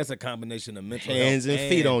about to say put that's a combination of mental hands health and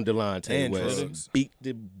feet on Delonte and West. drugs. Beat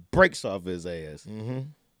the brakes off his ass. Mm-hmm.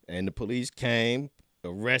 And the police came,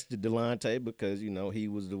 arrested Delonte because, you know, he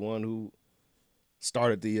was the one who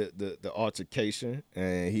started the altercation.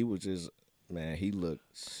 And he was just, man, he looked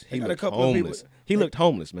got a couple of homeless. people- He looked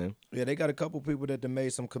homeless, man. Yeah, they got a couple people that done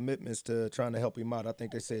made some commitments to trying to help him out. I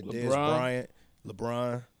think they said Dez LeBron. Bryant,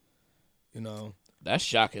 LeBron. You know, That's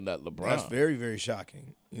shocking that LeBron. that's very, very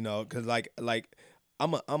shocking. You know, because like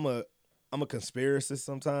I'm a conspiracist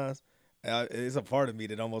sometimes. It's a part of me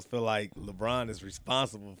that almost feel like LeBron is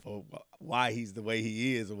responsible for why he's the way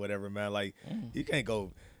he is or whatever, man. Like you can't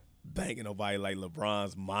go banging nobody like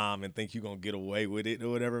LeBron's mom and think you're gonna get away with it or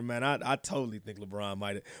whatever, man. I totally think LeBron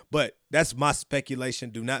might have, but that's my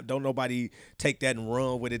speculation. Don't nobody take that and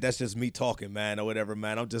run with it. That's just me talking, man, or whatever,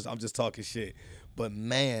 man. I'm just talking shit. But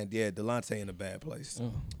man, yeah, Delonte in a bad place.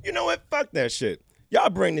 You know what? Fuck that shit. Y'all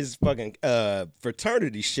bring this fucking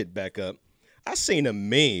fraternity shit back up. I seen a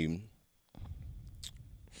meme.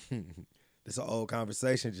 It's an old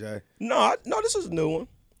conversation, Jay. No, this is a new one.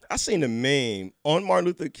 I seen a meme on Martin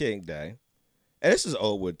Luther King Day, and this is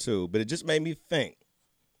old one too, but it just made me think.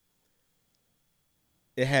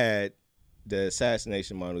 It had the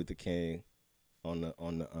assassination of Martin Luther King on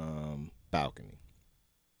the balcony,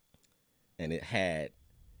 and it had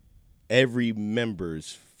every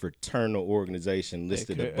member's fraternal organization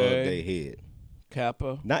listed AKA. above their head.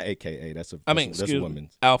 Kappa. Not AKA. That's I mean, that's excuse women. me.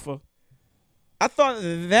 Alpha. I thought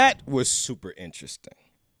that was super interesting.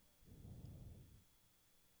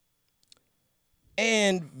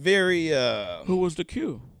 And very Who was the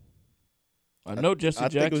Q? I know Jesse I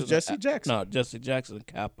Jackson. think it was Jesse Jackson. No, Jesse Jackson and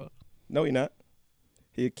Kappa. No, he not.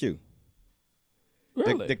 He a Q.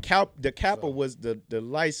 Really? The Kappa was the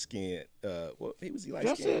light skin. Well, he was light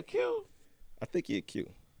Jesse a skin. Q? I think he a Q.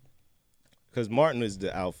 Because Martin is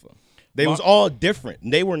the alpha. They was all different.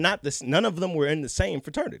 They were not this. None of them were in the same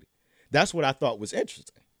fraternity. That's what I thought was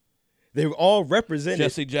interesting. They were all represented.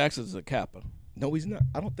 Jesse Jackson's a Kappa. No, he's not.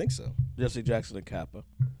 I don't think so. Jesse Jackson and Kappa.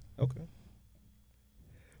 Okay.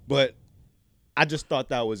 But I just thought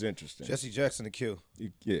that was interesting. Jesse Jackson, the Q.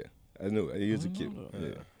 Yeah, I knew it. He was a Q. Yeah.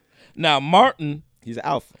 Now, Martin. He's an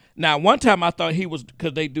alpha. Now, one time I thought he was,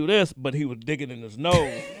 because they do this, but he was digging in his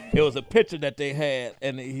nose. It was a picture that they had,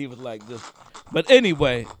 and he was like this. But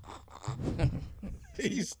anyway.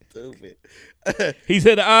 He's stupid. He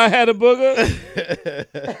said, I had a booger.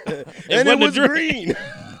 And it was wasn't a green.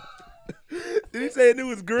 Did he say it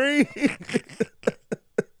was green?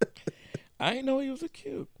 I didn't know he was a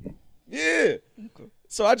Q. Yeah.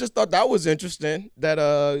 So I just thought that was interesting that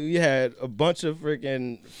you had a bunch of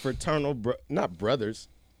freaking fraternal, not brothers,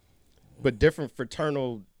 but different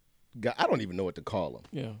fraternal guys. I don't even know what to call them.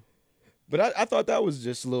 Yeah. But I thought that was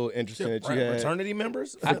just a little interesting that you had Fraternity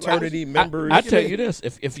members? fraternity members. I tell you this: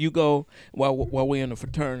 if you go while we're in the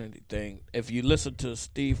fraternity thing, if you listen to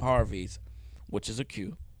Steve Harvey's, which is a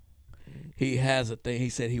Q, he has a thing. He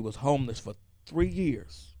said he was homeless for 3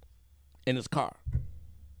 years in his car.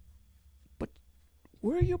 But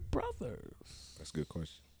where are your brothers? That's a good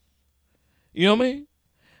question. You know what I mean?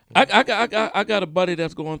 I got a buddy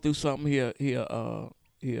that's going through something. He a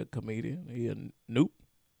comedian. He a noob.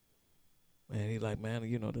 And he like, man,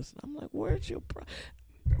 you know this. I'm like, where's your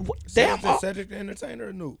damn Cedric the Entertainer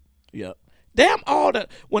or noob? Yeah. Damn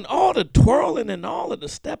when all the twirling and all of the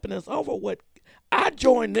stepping is over, I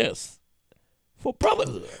joined this for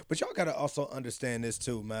brotherhood. But y'all gotta also understand this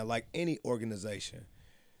too, man. Like any organization,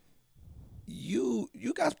 you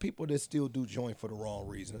got people that still do join for the wrong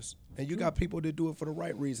reasons, and you got people that do it for the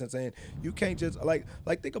right reasons. And you can't just like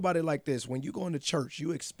think about it like this: when you go into church,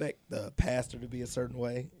 you expect the pastor to be a certain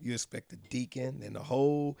way, you expect the deacon and the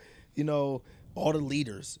whole, all the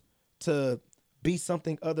leaders to be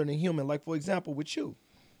something other than human. Like for example, with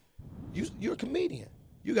you're a comedian.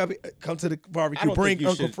 You got to come to the barbecue. Bring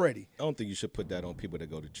Uncle Freddie. I don't think you should put that on people that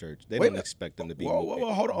go to church. They don't expect them to be.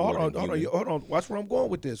 Whoa, hold on. Watch where I'm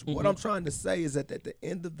going with this. Mm-hmm. What I'm trying to say is that at the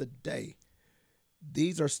end of the day,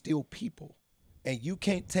 these are still people. And you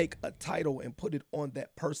can't take a title and put it on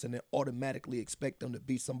that person and automatically expect them to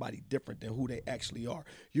be somebody different than who they actually are.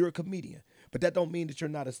 You're a comedian, but that don't mean that you're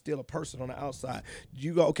not still a person on the outside.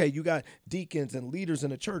 You got deacons and leaders in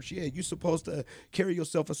the church. Yeah, you're supposed to carry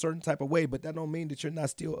yourself a certain type of way, but that don't mean that you're not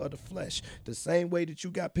still of the flesh. The same way that you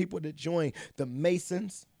got people that join the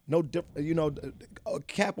Masons, no different, a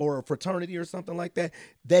cap or a fraternity or something like that.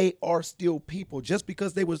 They are still people. Just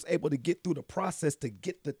because they was able to get through the process to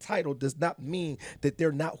get the title does not mean that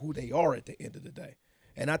they're not who they are at the end of the day.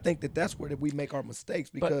 And I think that that's where we make our mistakes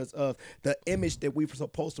because of the image that we're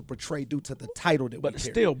supposed to portray due to the title that we carry. But it's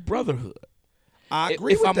still brotherhood. I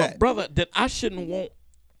agree with that. If I'm a brother, then I shouldn't,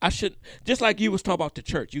 just like you was talking about the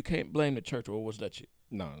church, you can't blame the church, or was that you?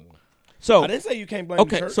 No. So I didn't say you can't blame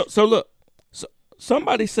the church. So look.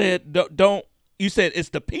 Somebody said, don't. You said it's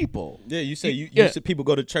the people. Yeah, you said you said people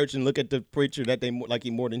go to church and look at the preacher that they like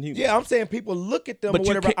he more than you. Yeah, I'm saying people look at them but or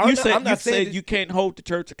whatever. You said you can't hold the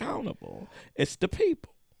church accountable. It's the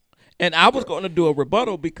people. And I was going to do a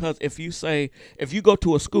rebuttal because if you go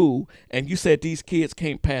to a school and you said these kids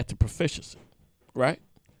can't pass the proficiency, right?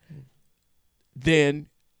 Then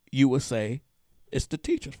you would say it's the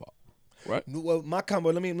teacher's fault. Right. Well, my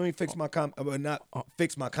comment. Let me fix my comment. Not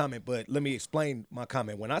fix my comment, but let me explain my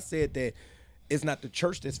comment. When I said that it's not the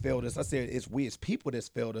church that's failed us, I said it's we as people that's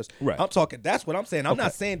failed us. Right. I'm talking. That's what I'm saying. I'm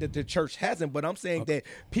not saying that the church hasn't, but I'm saying that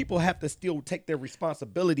people have to still take their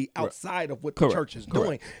responsibility outside of what the church is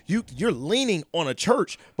doing. You're leaning on a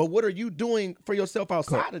church, but what are you doing for yourself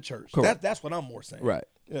outside the church? That's what I'm more saying. Right.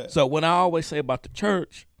 Yeah. So when I always say about the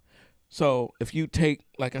church. So if you take,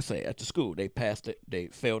 like I say, at the school, they passed it, they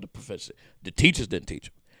failed the proficiency. The teachers didn't teach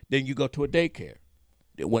them. Then you go to a daycare.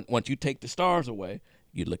 Once you take the stars away,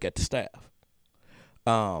 you look at the staff.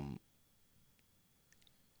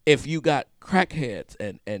 If you got crackheads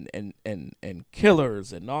and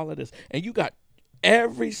killers and all of this, and you got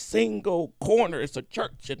every single corner, it's a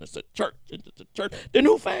church and it's a church and it's a church, then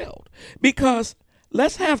who failed? Because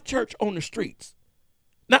let's have church on the streets.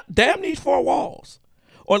 Not damn these four walls.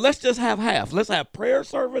 Or let's just have half. Let's have prayer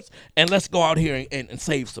service and let's go out here and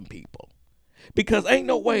save some people. Because ain't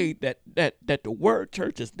no way that the word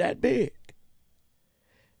church is that big.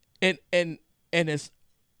 And it's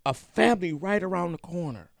a family right around the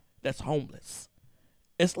corner that's homeless.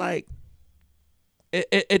 It's like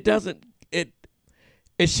it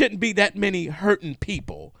shouldn't be that many hurting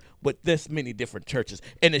people with this many different churches.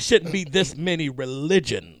 And it shouldn't be this many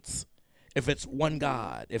religions. If it's one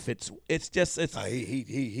God, he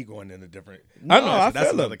going in a different. No, I that's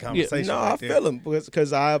feel another him. conversation. No, right I feel him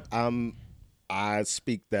because I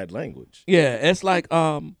speak that language. Yeah, it's like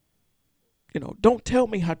don't tell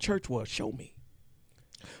me how church was. Show me.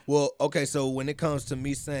 Well, okay, so when it comes to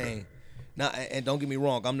me saying, now, and don't get me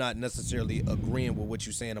wrong, I'm not necessarily agreeing with what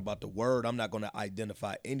you're saying about the word. I'm not going to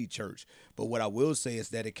identify any church, but what I will say is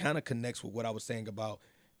that it kind of connects with what I was saying about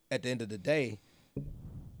at the end of the day.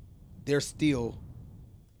 There's still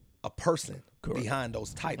a person behind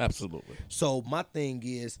those titles. Absolutely. So my thing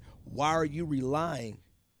is, why are you relying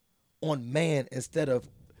on man instead of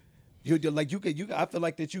I feel like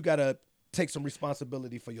that you gotta take some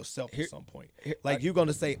responsibility for yourself at some point. Like you're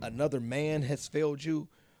gonna say another man has failed you.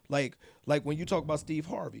 Like when you talk about Steve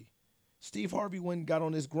Harvey. Steve Harvey went and got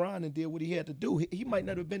on his grind and did what he had to do. He might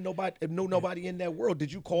not have been nobody in that world.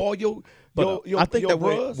 Did you call your I think that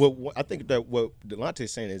bros? I think that what Delonte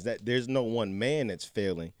is saying is that there's no one man that's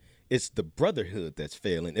failing. It's the brotherhood that's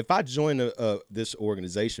failing. If I join this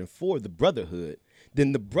organization for the brotherhood,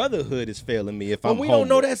 then the brotherhood is failing me. If we don't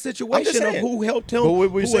know that situation of who helped him,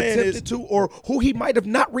 who attempted to, or who he might have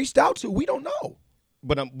not reached out to. We don't know.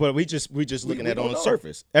 But we just looking at it on the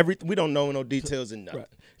surface. We don't know no details and nothing. Right.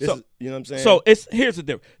 You know what I'm saying? So here's the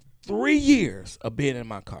difference. 3 years of being in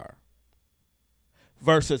my car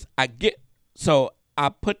versus I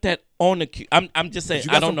put that on the queue. I'm just saying, You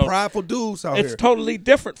got I don't some know. prideful dudes out It's here. totally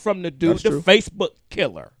different from the dude, That's the true. Facebook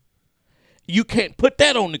killer. You can't put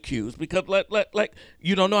that on the queues because like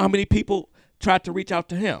you don't know how many people tried to reach out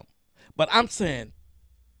to him. But I'm saying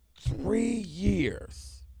 3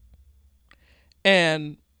 years.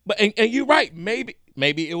 And you're right, maybe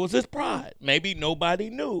it was his pride. Maybe nobody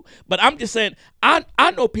knew. But I'm just saying, I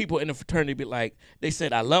know people in the fraternity be like, they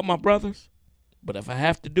said, I love my brothers, but if I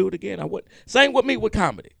have to do it again, I would. Same with me with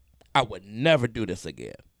comedy. I would never do this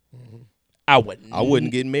again. Mm-hmm. I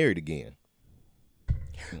wouldn't get married again.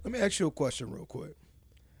 Let me ask you a question real quick.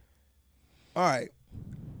 All right.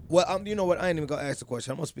 Well, you know what? I ain't even gonna ask the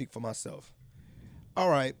question. I'm gonna speak for myself. All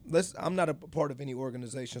right. I'm not a part of any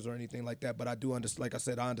organizations or anything like that, but I do understand. Like I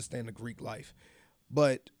said, I understand the Greek life.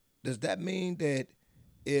 But does that mean that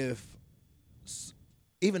if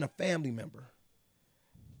even a family member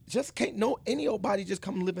just can't know anybody just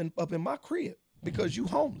come living up in my crib because you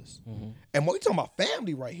homeless, and we talking about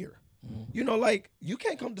family right here. You know, like, you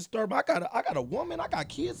can't come disturb. I got a woman, I got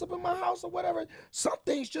kids up in my house or whatever. Some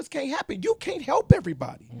things just can't happen. You can't help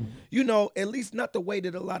everybody. You know, at least not the way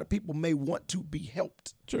that a lot of people may want to be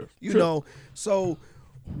helped. Sure. You know, so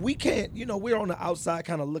we can't, you know, we're on the outside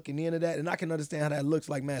kind of looking into that, and I can understand how that looks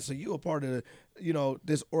like, man, so you a part of, you know,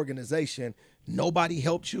 this organization. Nobody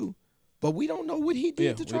helped you, but we don't know what he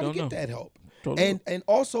did to try to get that help. Totally. And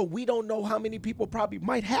also, we don't know how many people probably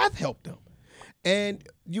might have helped him. And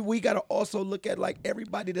we got to also look at, like,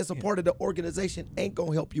 everybody that's a part of the organization ain't going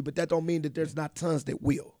to help you, but that don't mean that there's not tons that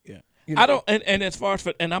will. Yeah. You know? I don't, and as far as,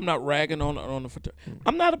 and I'm not ragging on the fraternity.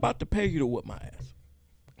 I'm not about to pay you to whip my ass.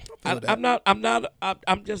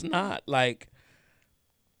 I'm just not. Like,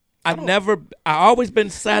 I always been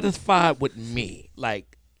satisfied with me.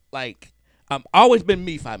 Like, I'm always been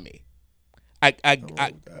me by me. I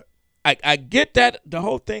get that, the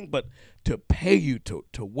whole thing, but to pay you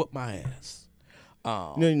to whoop my ass.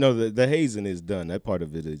 You know, the hazing is done. That part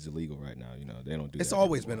of it is illegal right now. You know, they don't do that. It's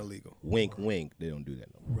always been illegal. Wink, wink. They don't do that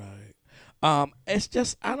no more. Right. It's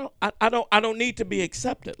just I don't need to be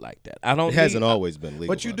accepted like that. I don't. It hasn't always been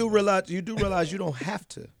legal. But you do realize you don't have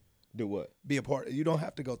to do what? Be a part. You don't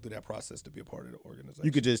have to go through that process to be a part of the organization.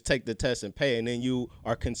 You could just take the test and pay, and then you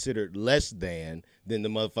are considered less than the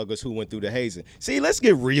motherfuckers who went through the hazing. See, let's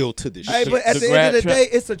get real to this shit. But at the end of the day,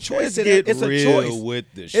 it's a choice. It's a choice with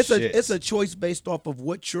the shit. It's a choice based off of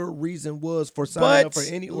what your reason was for signing up for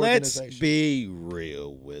any organization. Let's be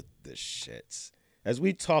real with the shits. As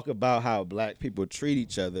we talk about how black people treat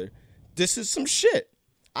each other, this is some shit.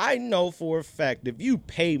 I know for a fact if you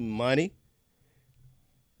pay money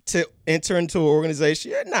to enter into an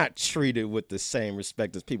organization, you're not treated with the same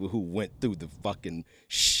respect as people who went through the fucking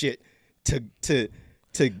shit to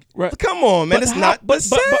right. Come on, man. It's not the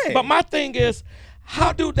same. But my thing is,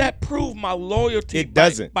 how do that prove my loyalty? It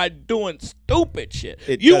doesn't. By doing stupid shit.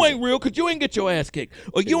 You doesn't. Ain't real because you ain't get your ass kicked.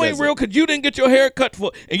 Or you ain't real because you didn't get your hair cut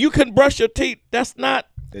for, and you couldn't brush your teeth. That's not.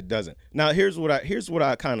 It doesn't. Now, here's what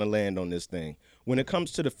I kind of land on this thing. When it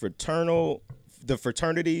comes to the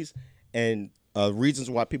fraternities and reasons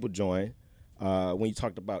why people join, when you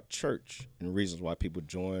talked about church and reasons why people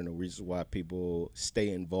join or reasons why people stay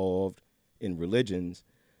involved in religions,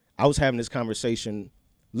 I was having this conversation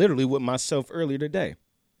literally with myself earlier today.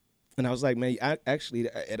 And I was like, man,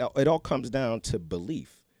 it all comes down to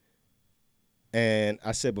belief. And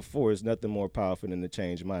I said before, there's nothing more powerful than to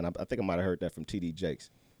change mind. I think I might have heard that from T.D. Jakes.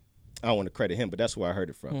 I don't want to credit him, but that's where I heard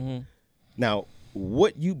it from. Mm-hmm. Now,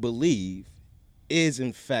 what you believe is,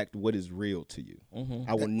 in fact, what is real to you. Mm-hmm.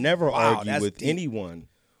 I will never argue with anyone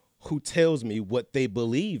who tells me what they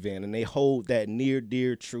believe in, and they hold that near,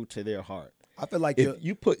 dear, true to their heart. I feel like if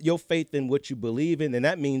you put your faith in what you believe in, then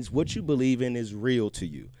that means what you believe in is real to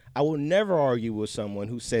you. I will never argue with someone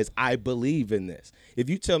who says, I believe in this. If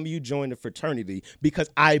you tell me you joined a fraternity because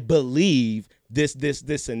I believe this,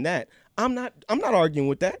 and that, I'm not arguing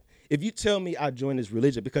with that. If you tell me I joined this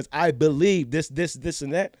religion because I believe this,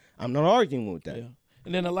 and that, I'm not arguing with that. Yeah.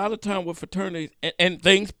 And then a lot of time with fraternities and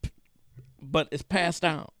things, but it's passed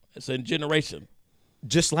down. It's a generation.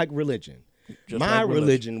 Just like religion. My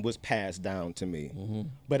religion was passed down to me. Mm-hmm.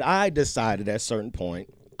 But I decided at a certain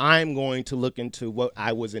point, I'm going to look into what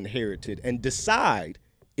I was inherited and decide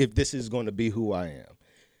if this is going to be who I am.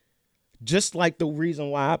 Just like the reason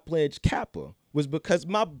why I pledged Kappa was because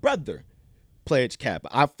my brother pledged Kappa.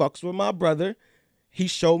 I fucks with my brother. He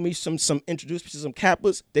showed me introduced me to some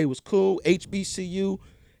Kappas. They was cool. HBCU,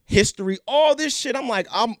 history, all this shit. I'm like,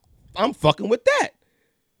 I'm fucking with that.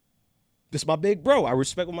 This is my big bro. I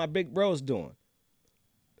respect what my big bro is doing.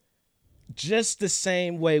 just the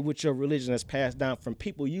same way with your religion that's passed down from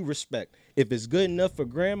people you respect. If it's good enough for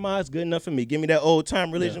grandma, it's good enough for me. Give me that old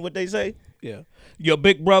time religion, what they say. Yeah. Your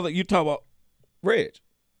big brother, you talk about Reg.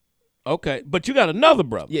 Okay, but you got another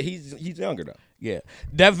brother. Yeah, he's younger though. Yeah.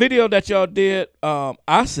 That video that y'all did,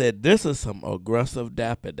 I said this is some aggressive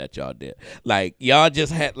dapping that y'all did. Like y'all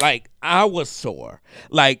just had I was sore.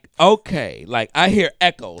 Like, okay, like I hear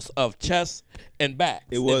echoes of chest and back.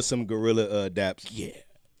 It was some gorilla daps. Yeah.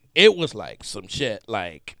 It was like some shit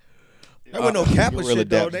like There was no Kappa gorilla shit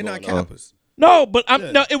though. daps They not going on. Kappas. no, but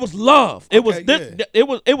no, it was love. It was Okay,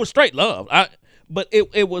 it was straight love. But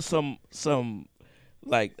it was some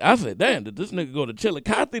like I said, damn, did this nigga go to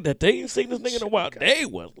Chillicothe that they ain't seen this nigga in a while? They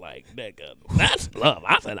was like, nigga, that's love.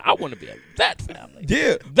 I said I want to be a that family.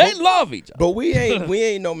 Yeah, They love each other. but we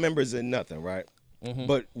ain't no members in nothing, right?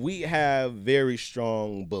 But we have very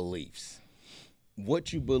strong beliefs.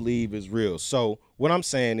 What you believe is real. So what I'm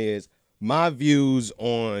saying is my views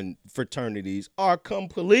on fraternities are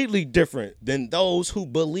completely different than those who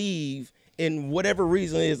believe in whatever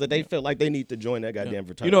reason it is that they feel like they need to join that goddamn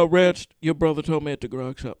fraternity. You know, Reg, your brother told me at the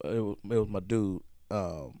garage shop, it was my dude.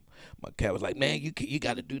 My cat was like, man, you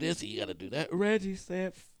got to do this and you got to do that. Reggie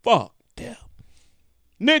said, fuck them.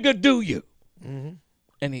 Nigga, do you?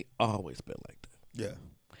 And he always been like that. Yeah.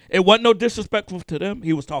 It wasn't no disrespectful to them.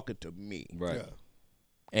 He was talking to me. Right. Yeah.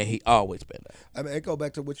 And he always been that. I mean, it go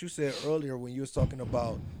back to what you said earlier when you was talking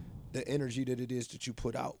about the energy that it is that you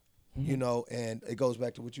put out. You know, and it goes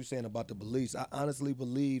back to what you're saying about the beliefs. I honestly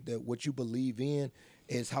believe that what you believe in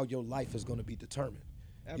is how your life is going to be determined.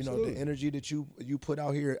 Absolutely. You know, the energy that you put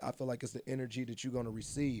out here, I feel like it's the energy that you're going to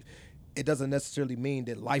receive. It doesn't necessarily mean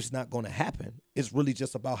that life's not going to happen. It's really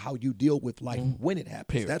just about how you deal with life when it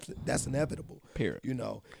happens. Period. That's inevitable. Period. You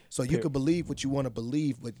know, so you can believe what you want to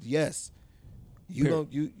believe, but yes,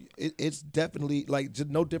 it's definitely like just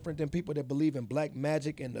no different than people that believe in black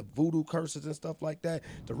magic and the voodoo curses and stuff like that.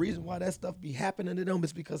 The reason why that stuff be happening to them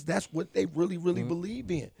is because that's what they really, really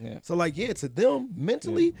believe in. Yeah. So like, yeah, to them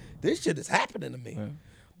mentally, this shit is happening to me.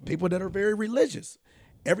 People that are very religious.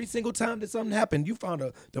 Every single time that something happened, you found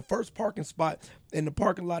the first parking spot in the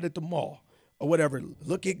parking lot at the mall or whatever.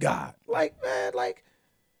 Look at God. Like, man, like,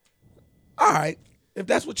 all right. If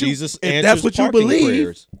that's what Jesus if that's what you answers parking believe,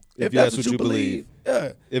 prayers, if that's what you believe,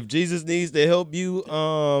 yeah. If Jesus needs to help you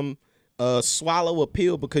swallow a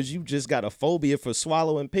pill because you just got a phobia for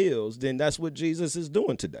swallowing pills, then that's what Jesus is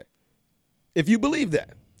doing today. If you believe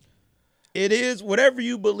that. It is whatever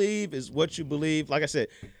you believe is what you believe. Like I said,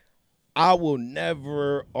 I will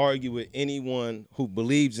never argue with anyone who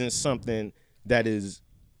believes in something that is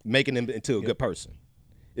making them into a good person.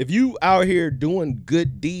 If you out here doing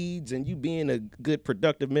good deeds and you being a good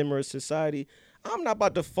productive member of society, I'm not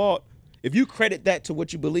about to fault. If you credit that to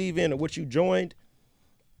what you believe in or what you joined,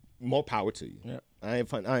 more power to you. Yeah. I ain't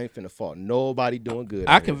finna fault nobody doing good.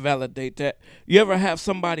 I can validate that. You ever have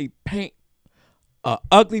somebody paint a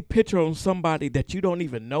ugly picture on somebody that you don't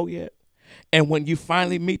even know yet? And when you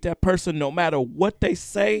finally meet that person, no matter what they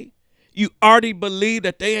say, you already believe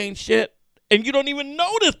that they ain't shit and you don't even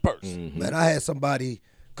know this person. Man, I had somebody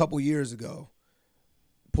a couple years ago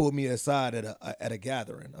pulled me aside at a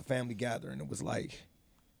gathering, a family gathering. It was like,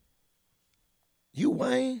 you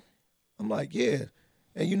Wayne? I'm like, yeah.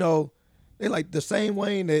 And you know, they like the same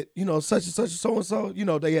Wayne that, you know, such and so, you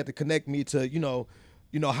know, they had to connect me to, you know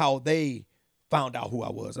how they found out who I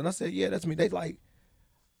was. And I said, yeah, that's me. They like,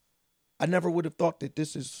 I never would have thought that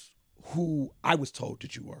this is who I was told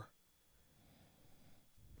that you were.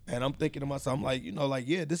 And I'm thinking to myself, I'm like, you know, like,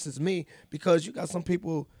 yeah, this is me. Because you got some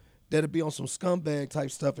people that'll be on some scumbag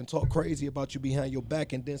type stuff and talk crazy about you behind your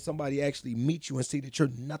back, and then somebody actually meet you and see that you're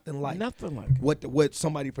nothing like what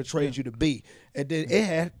somebody portrays you to be. And then it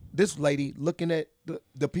had this lady looking at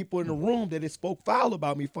the people in the room that it spoke foul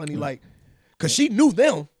about me funny, like, because she knew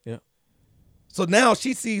them. Yeah. So now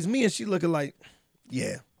she sees me and she looking like,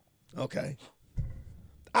 yeah, okay.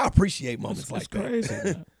 I appreciate moments like that. Crazy,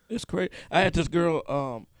 man. It's crazy. I had this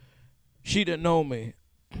girl, she didn't know me.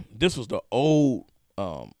 This was the old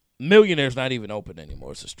Millionaire's not even open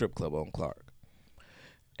anymore. It's a strip club on Clark.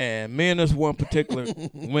 And me and this one particular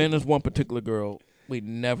girl, we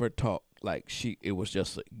never talked. Like it was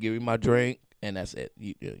just give me my drink and that's it.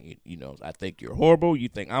 You know, I think you're horrible. You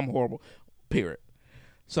think I'm horrible. Period.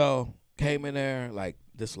 So came in there like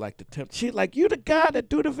this, like the temp. She like, you the guy that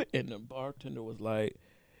do the. And the bartender was like,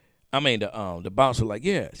 the bouncer like,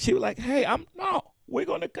 yeah. She was like, hey, we're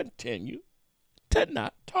gonna continue to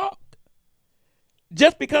not talk.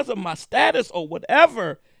 Just because of my status or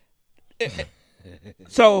whatever.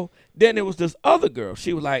 So then there was this other girl.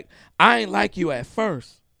 She was like, I ain't like you at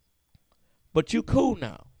first, but you cool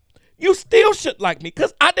now. You still should like me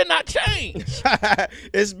because I did not change.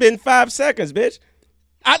 It's been 5 seconds, bitch.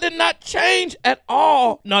 I did not change at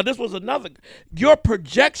all. No, this was your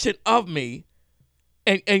projection of me,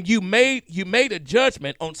 and you made a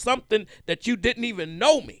judgment on something that you didn't even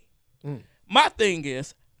know me. My thing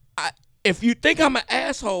is, if you think I'm an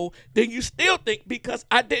asshole, then you still think because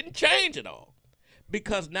I didn't change at all.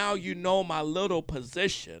 Because now you know my little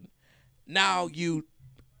position.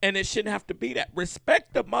 And it shouldn't have to be that.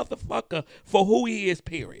 Respect the motherfucker for who he is,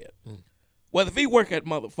 period. Whether if he work at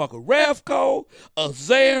motherfucker Revco, a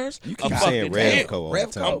Zares, You keep a saying fucking Revco all the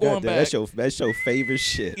time. I'm going back. That's your favorite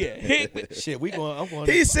shit. Yeah, Higby. Shit, I'm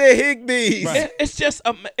going. He said Higbees. Right.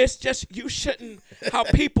 It's just you shouldn't. How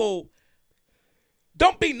people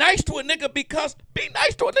don't be nice to a nigga because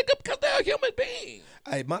they're a human being.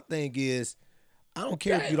 Hey, my thing is, I don't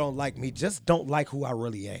care if you don't like me. Just don't like who I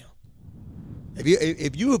really am.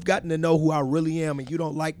 If you have gotten to know who I really am and you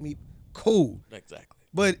don't like me, cool. Exactly.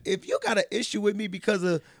 But if you got an issue with me because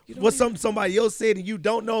of somebody else said and you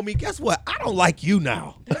don't know me, guess what? I don't like you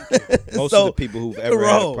now. Most of the people who've ever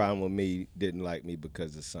had a problem with me didn't like me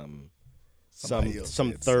because of some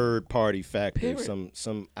third party factor, Period.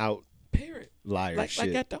 some Period. outlier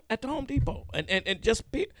shit. Like at the Home Depot, and just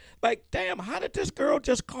be like, damn, how did this girl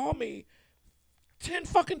just call me 10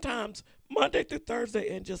 fucking times Monday through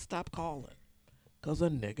Thursday and just stop calling? 'Cause a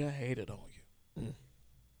nigga hated on you.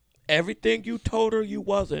 Everything you told her you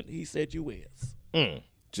wasn't, he said you is.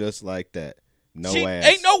 Just like that. No She ass.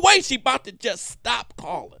 ain't no way she about to just stop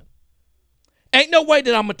calling. Ain't no way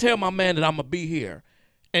that I'm gonna tell my man that I'm gonna be here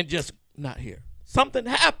and just not here. Something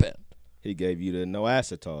happened. He gave you the no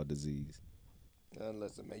acetol disease.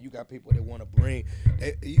 Listen, man, you got people that want to bring.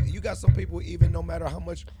 You got some people, even no matter how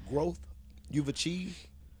much growth you've achieved,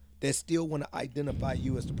 that still want to identify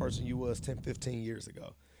you as the person you was 10, 15 years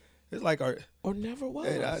ago. It's like, or never was.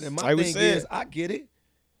 And my thing is, I get it,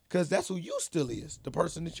 because that's who you still is, the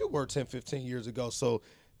person that you were 10, 15 years ago. So,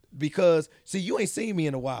 because, see, you ain't seen me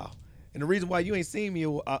in a while. And the reason why you ain't seen me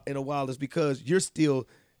in a while is because you're still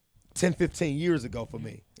 10, 15 years ago for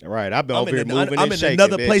me. Right, I've been over here moving I'm and in shaking,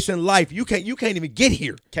 another bitch. place in life. You can't even get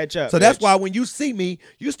here. Catch up. So that's bitch. why when you see me,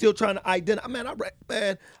 you still trying to identify. I'm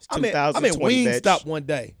in 2020, Wingstop bitch. one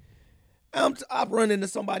day. I've run into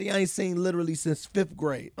somebody I ain't seen literally since 5th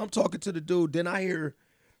grade. I'm talking to the dude. Then I hear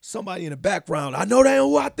somebody in the background. I know that ain't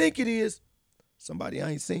who I think it is. Somebody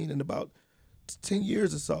I ain't seen in about 10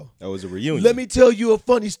 years or so. That was a reunion. Let me tell you a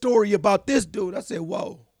funny story about this dude. I said,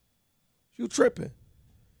 whoa, you tripping.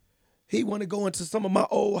 He want to go into some of my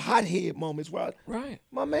old hothead moments where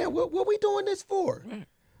my man, what we doing this for? Right.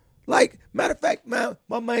 Like, matter of fact, man,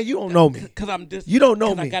 my man, you don't know me. Cause I'm just You don't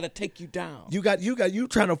know me. I gotta take you down. You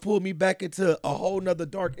trying to pull me back into a whole nother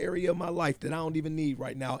dark area of my life that I don't even need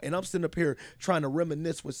right now. And I'm sitting up here trying to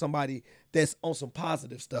reminisce with somebody that's on some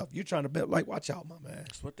positive stuff. You trying to be like, watch out, my man.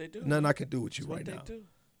 That's what they do. Nothing I can do with you That's right what now. they do.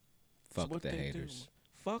 Fuck That's what the they haters.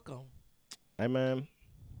 do. Fuck them. Hey, man.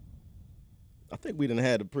 I think we done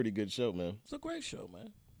had a pretty good show, man. It's a great show,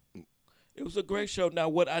 man. It was a great show. Now,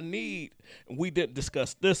 what I need, and we didn't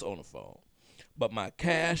discuss this on the phone, but my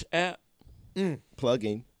Cash App. Plug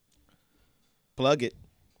it.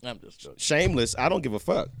 I'm just joking. Shameless. I don't give a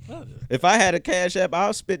fuck. I just- If I had a Cash App,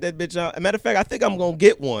 I'll spit that bitch out. Matter of fact, I think I'm gonna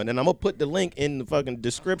get one, and I'm gonna put the link in the fucking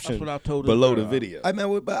description That's what I told her below girl. the video. Hey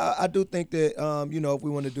man, but I do think that if we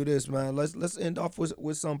want to do this, man, let's end off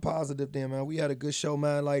with something positive, then, man. We had a good show,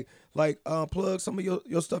 man. Like plug some of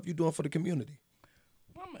your stuff you doing for the community.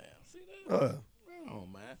 My man, see that? Oh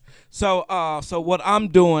man. So what I'm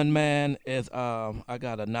doing, man, is I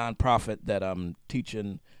got a nonprofit that I'm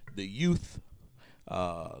teaching the youth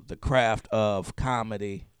the craft of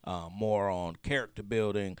comedy, more on character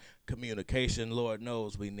building, communication. Lord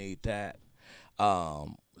knows we need that.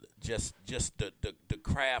 Just the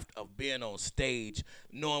craft of being on stage,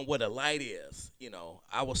 knowing what a light is. You know,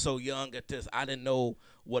 I was so young at this, I didn't know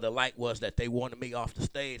what a light was that they wanted me off the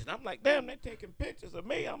stage. And I'm like, damn, they taking pictures of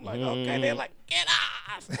me. I'm like, okay. They're like, get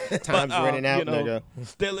off. Time's running out, nigga. nigga.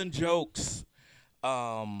 Stealing jokes.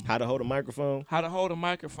 How to hold a microphone. How to hold a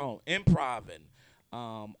microphone. Improving.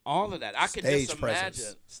 All of that. I can Stage just presence.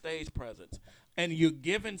 imagine stage presence. And you're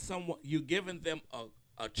giving them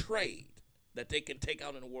a trade that they can take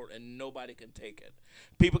out in the world and nobody can take it.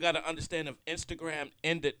 People got to understand if Instagram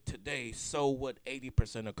ended today, so would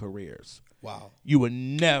 80% of careers. Wow. You would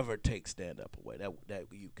never take stand-up away. That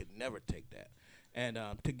you could never take that. And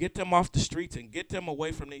to get them off the streets and get them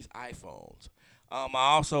away from these iPhones. I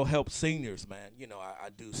also help seniors, man. You know, I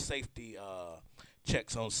do safety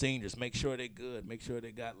checks on seniors. Make sure they're good. Make sure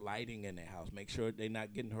they got lighting in their house. Make sure they're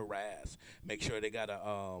not getting harassed. Make sure they got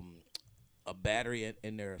a battery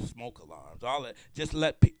in their smoke alarms. All that. Just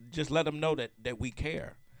let them know that we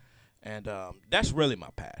care, and that's really my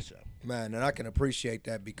passion. Man, and I can appreciate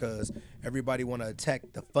that because everybody want to attack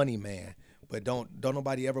the funny man, but don't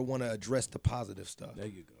nobody ever want to address the positive stuff. There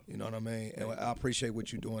you go. You know what I mean? And I appreciate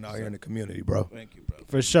what you're doing out here in the community, bro. Thank you, bro.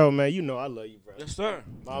 For sure, man. You know I love you, bro. Yes, sir.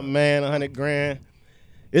 My man, 100 grand.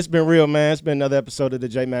 It's been real, man. It's been another episode of the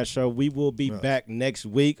JMatt Show. We will be back next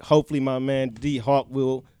week. Hopefully, my man DHAWK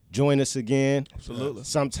will join us again. Absolutely.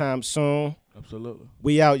 Sometime soon. Absolutely.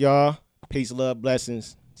 We out, y'all. Peace, love,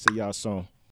 blessings. See y'all soon.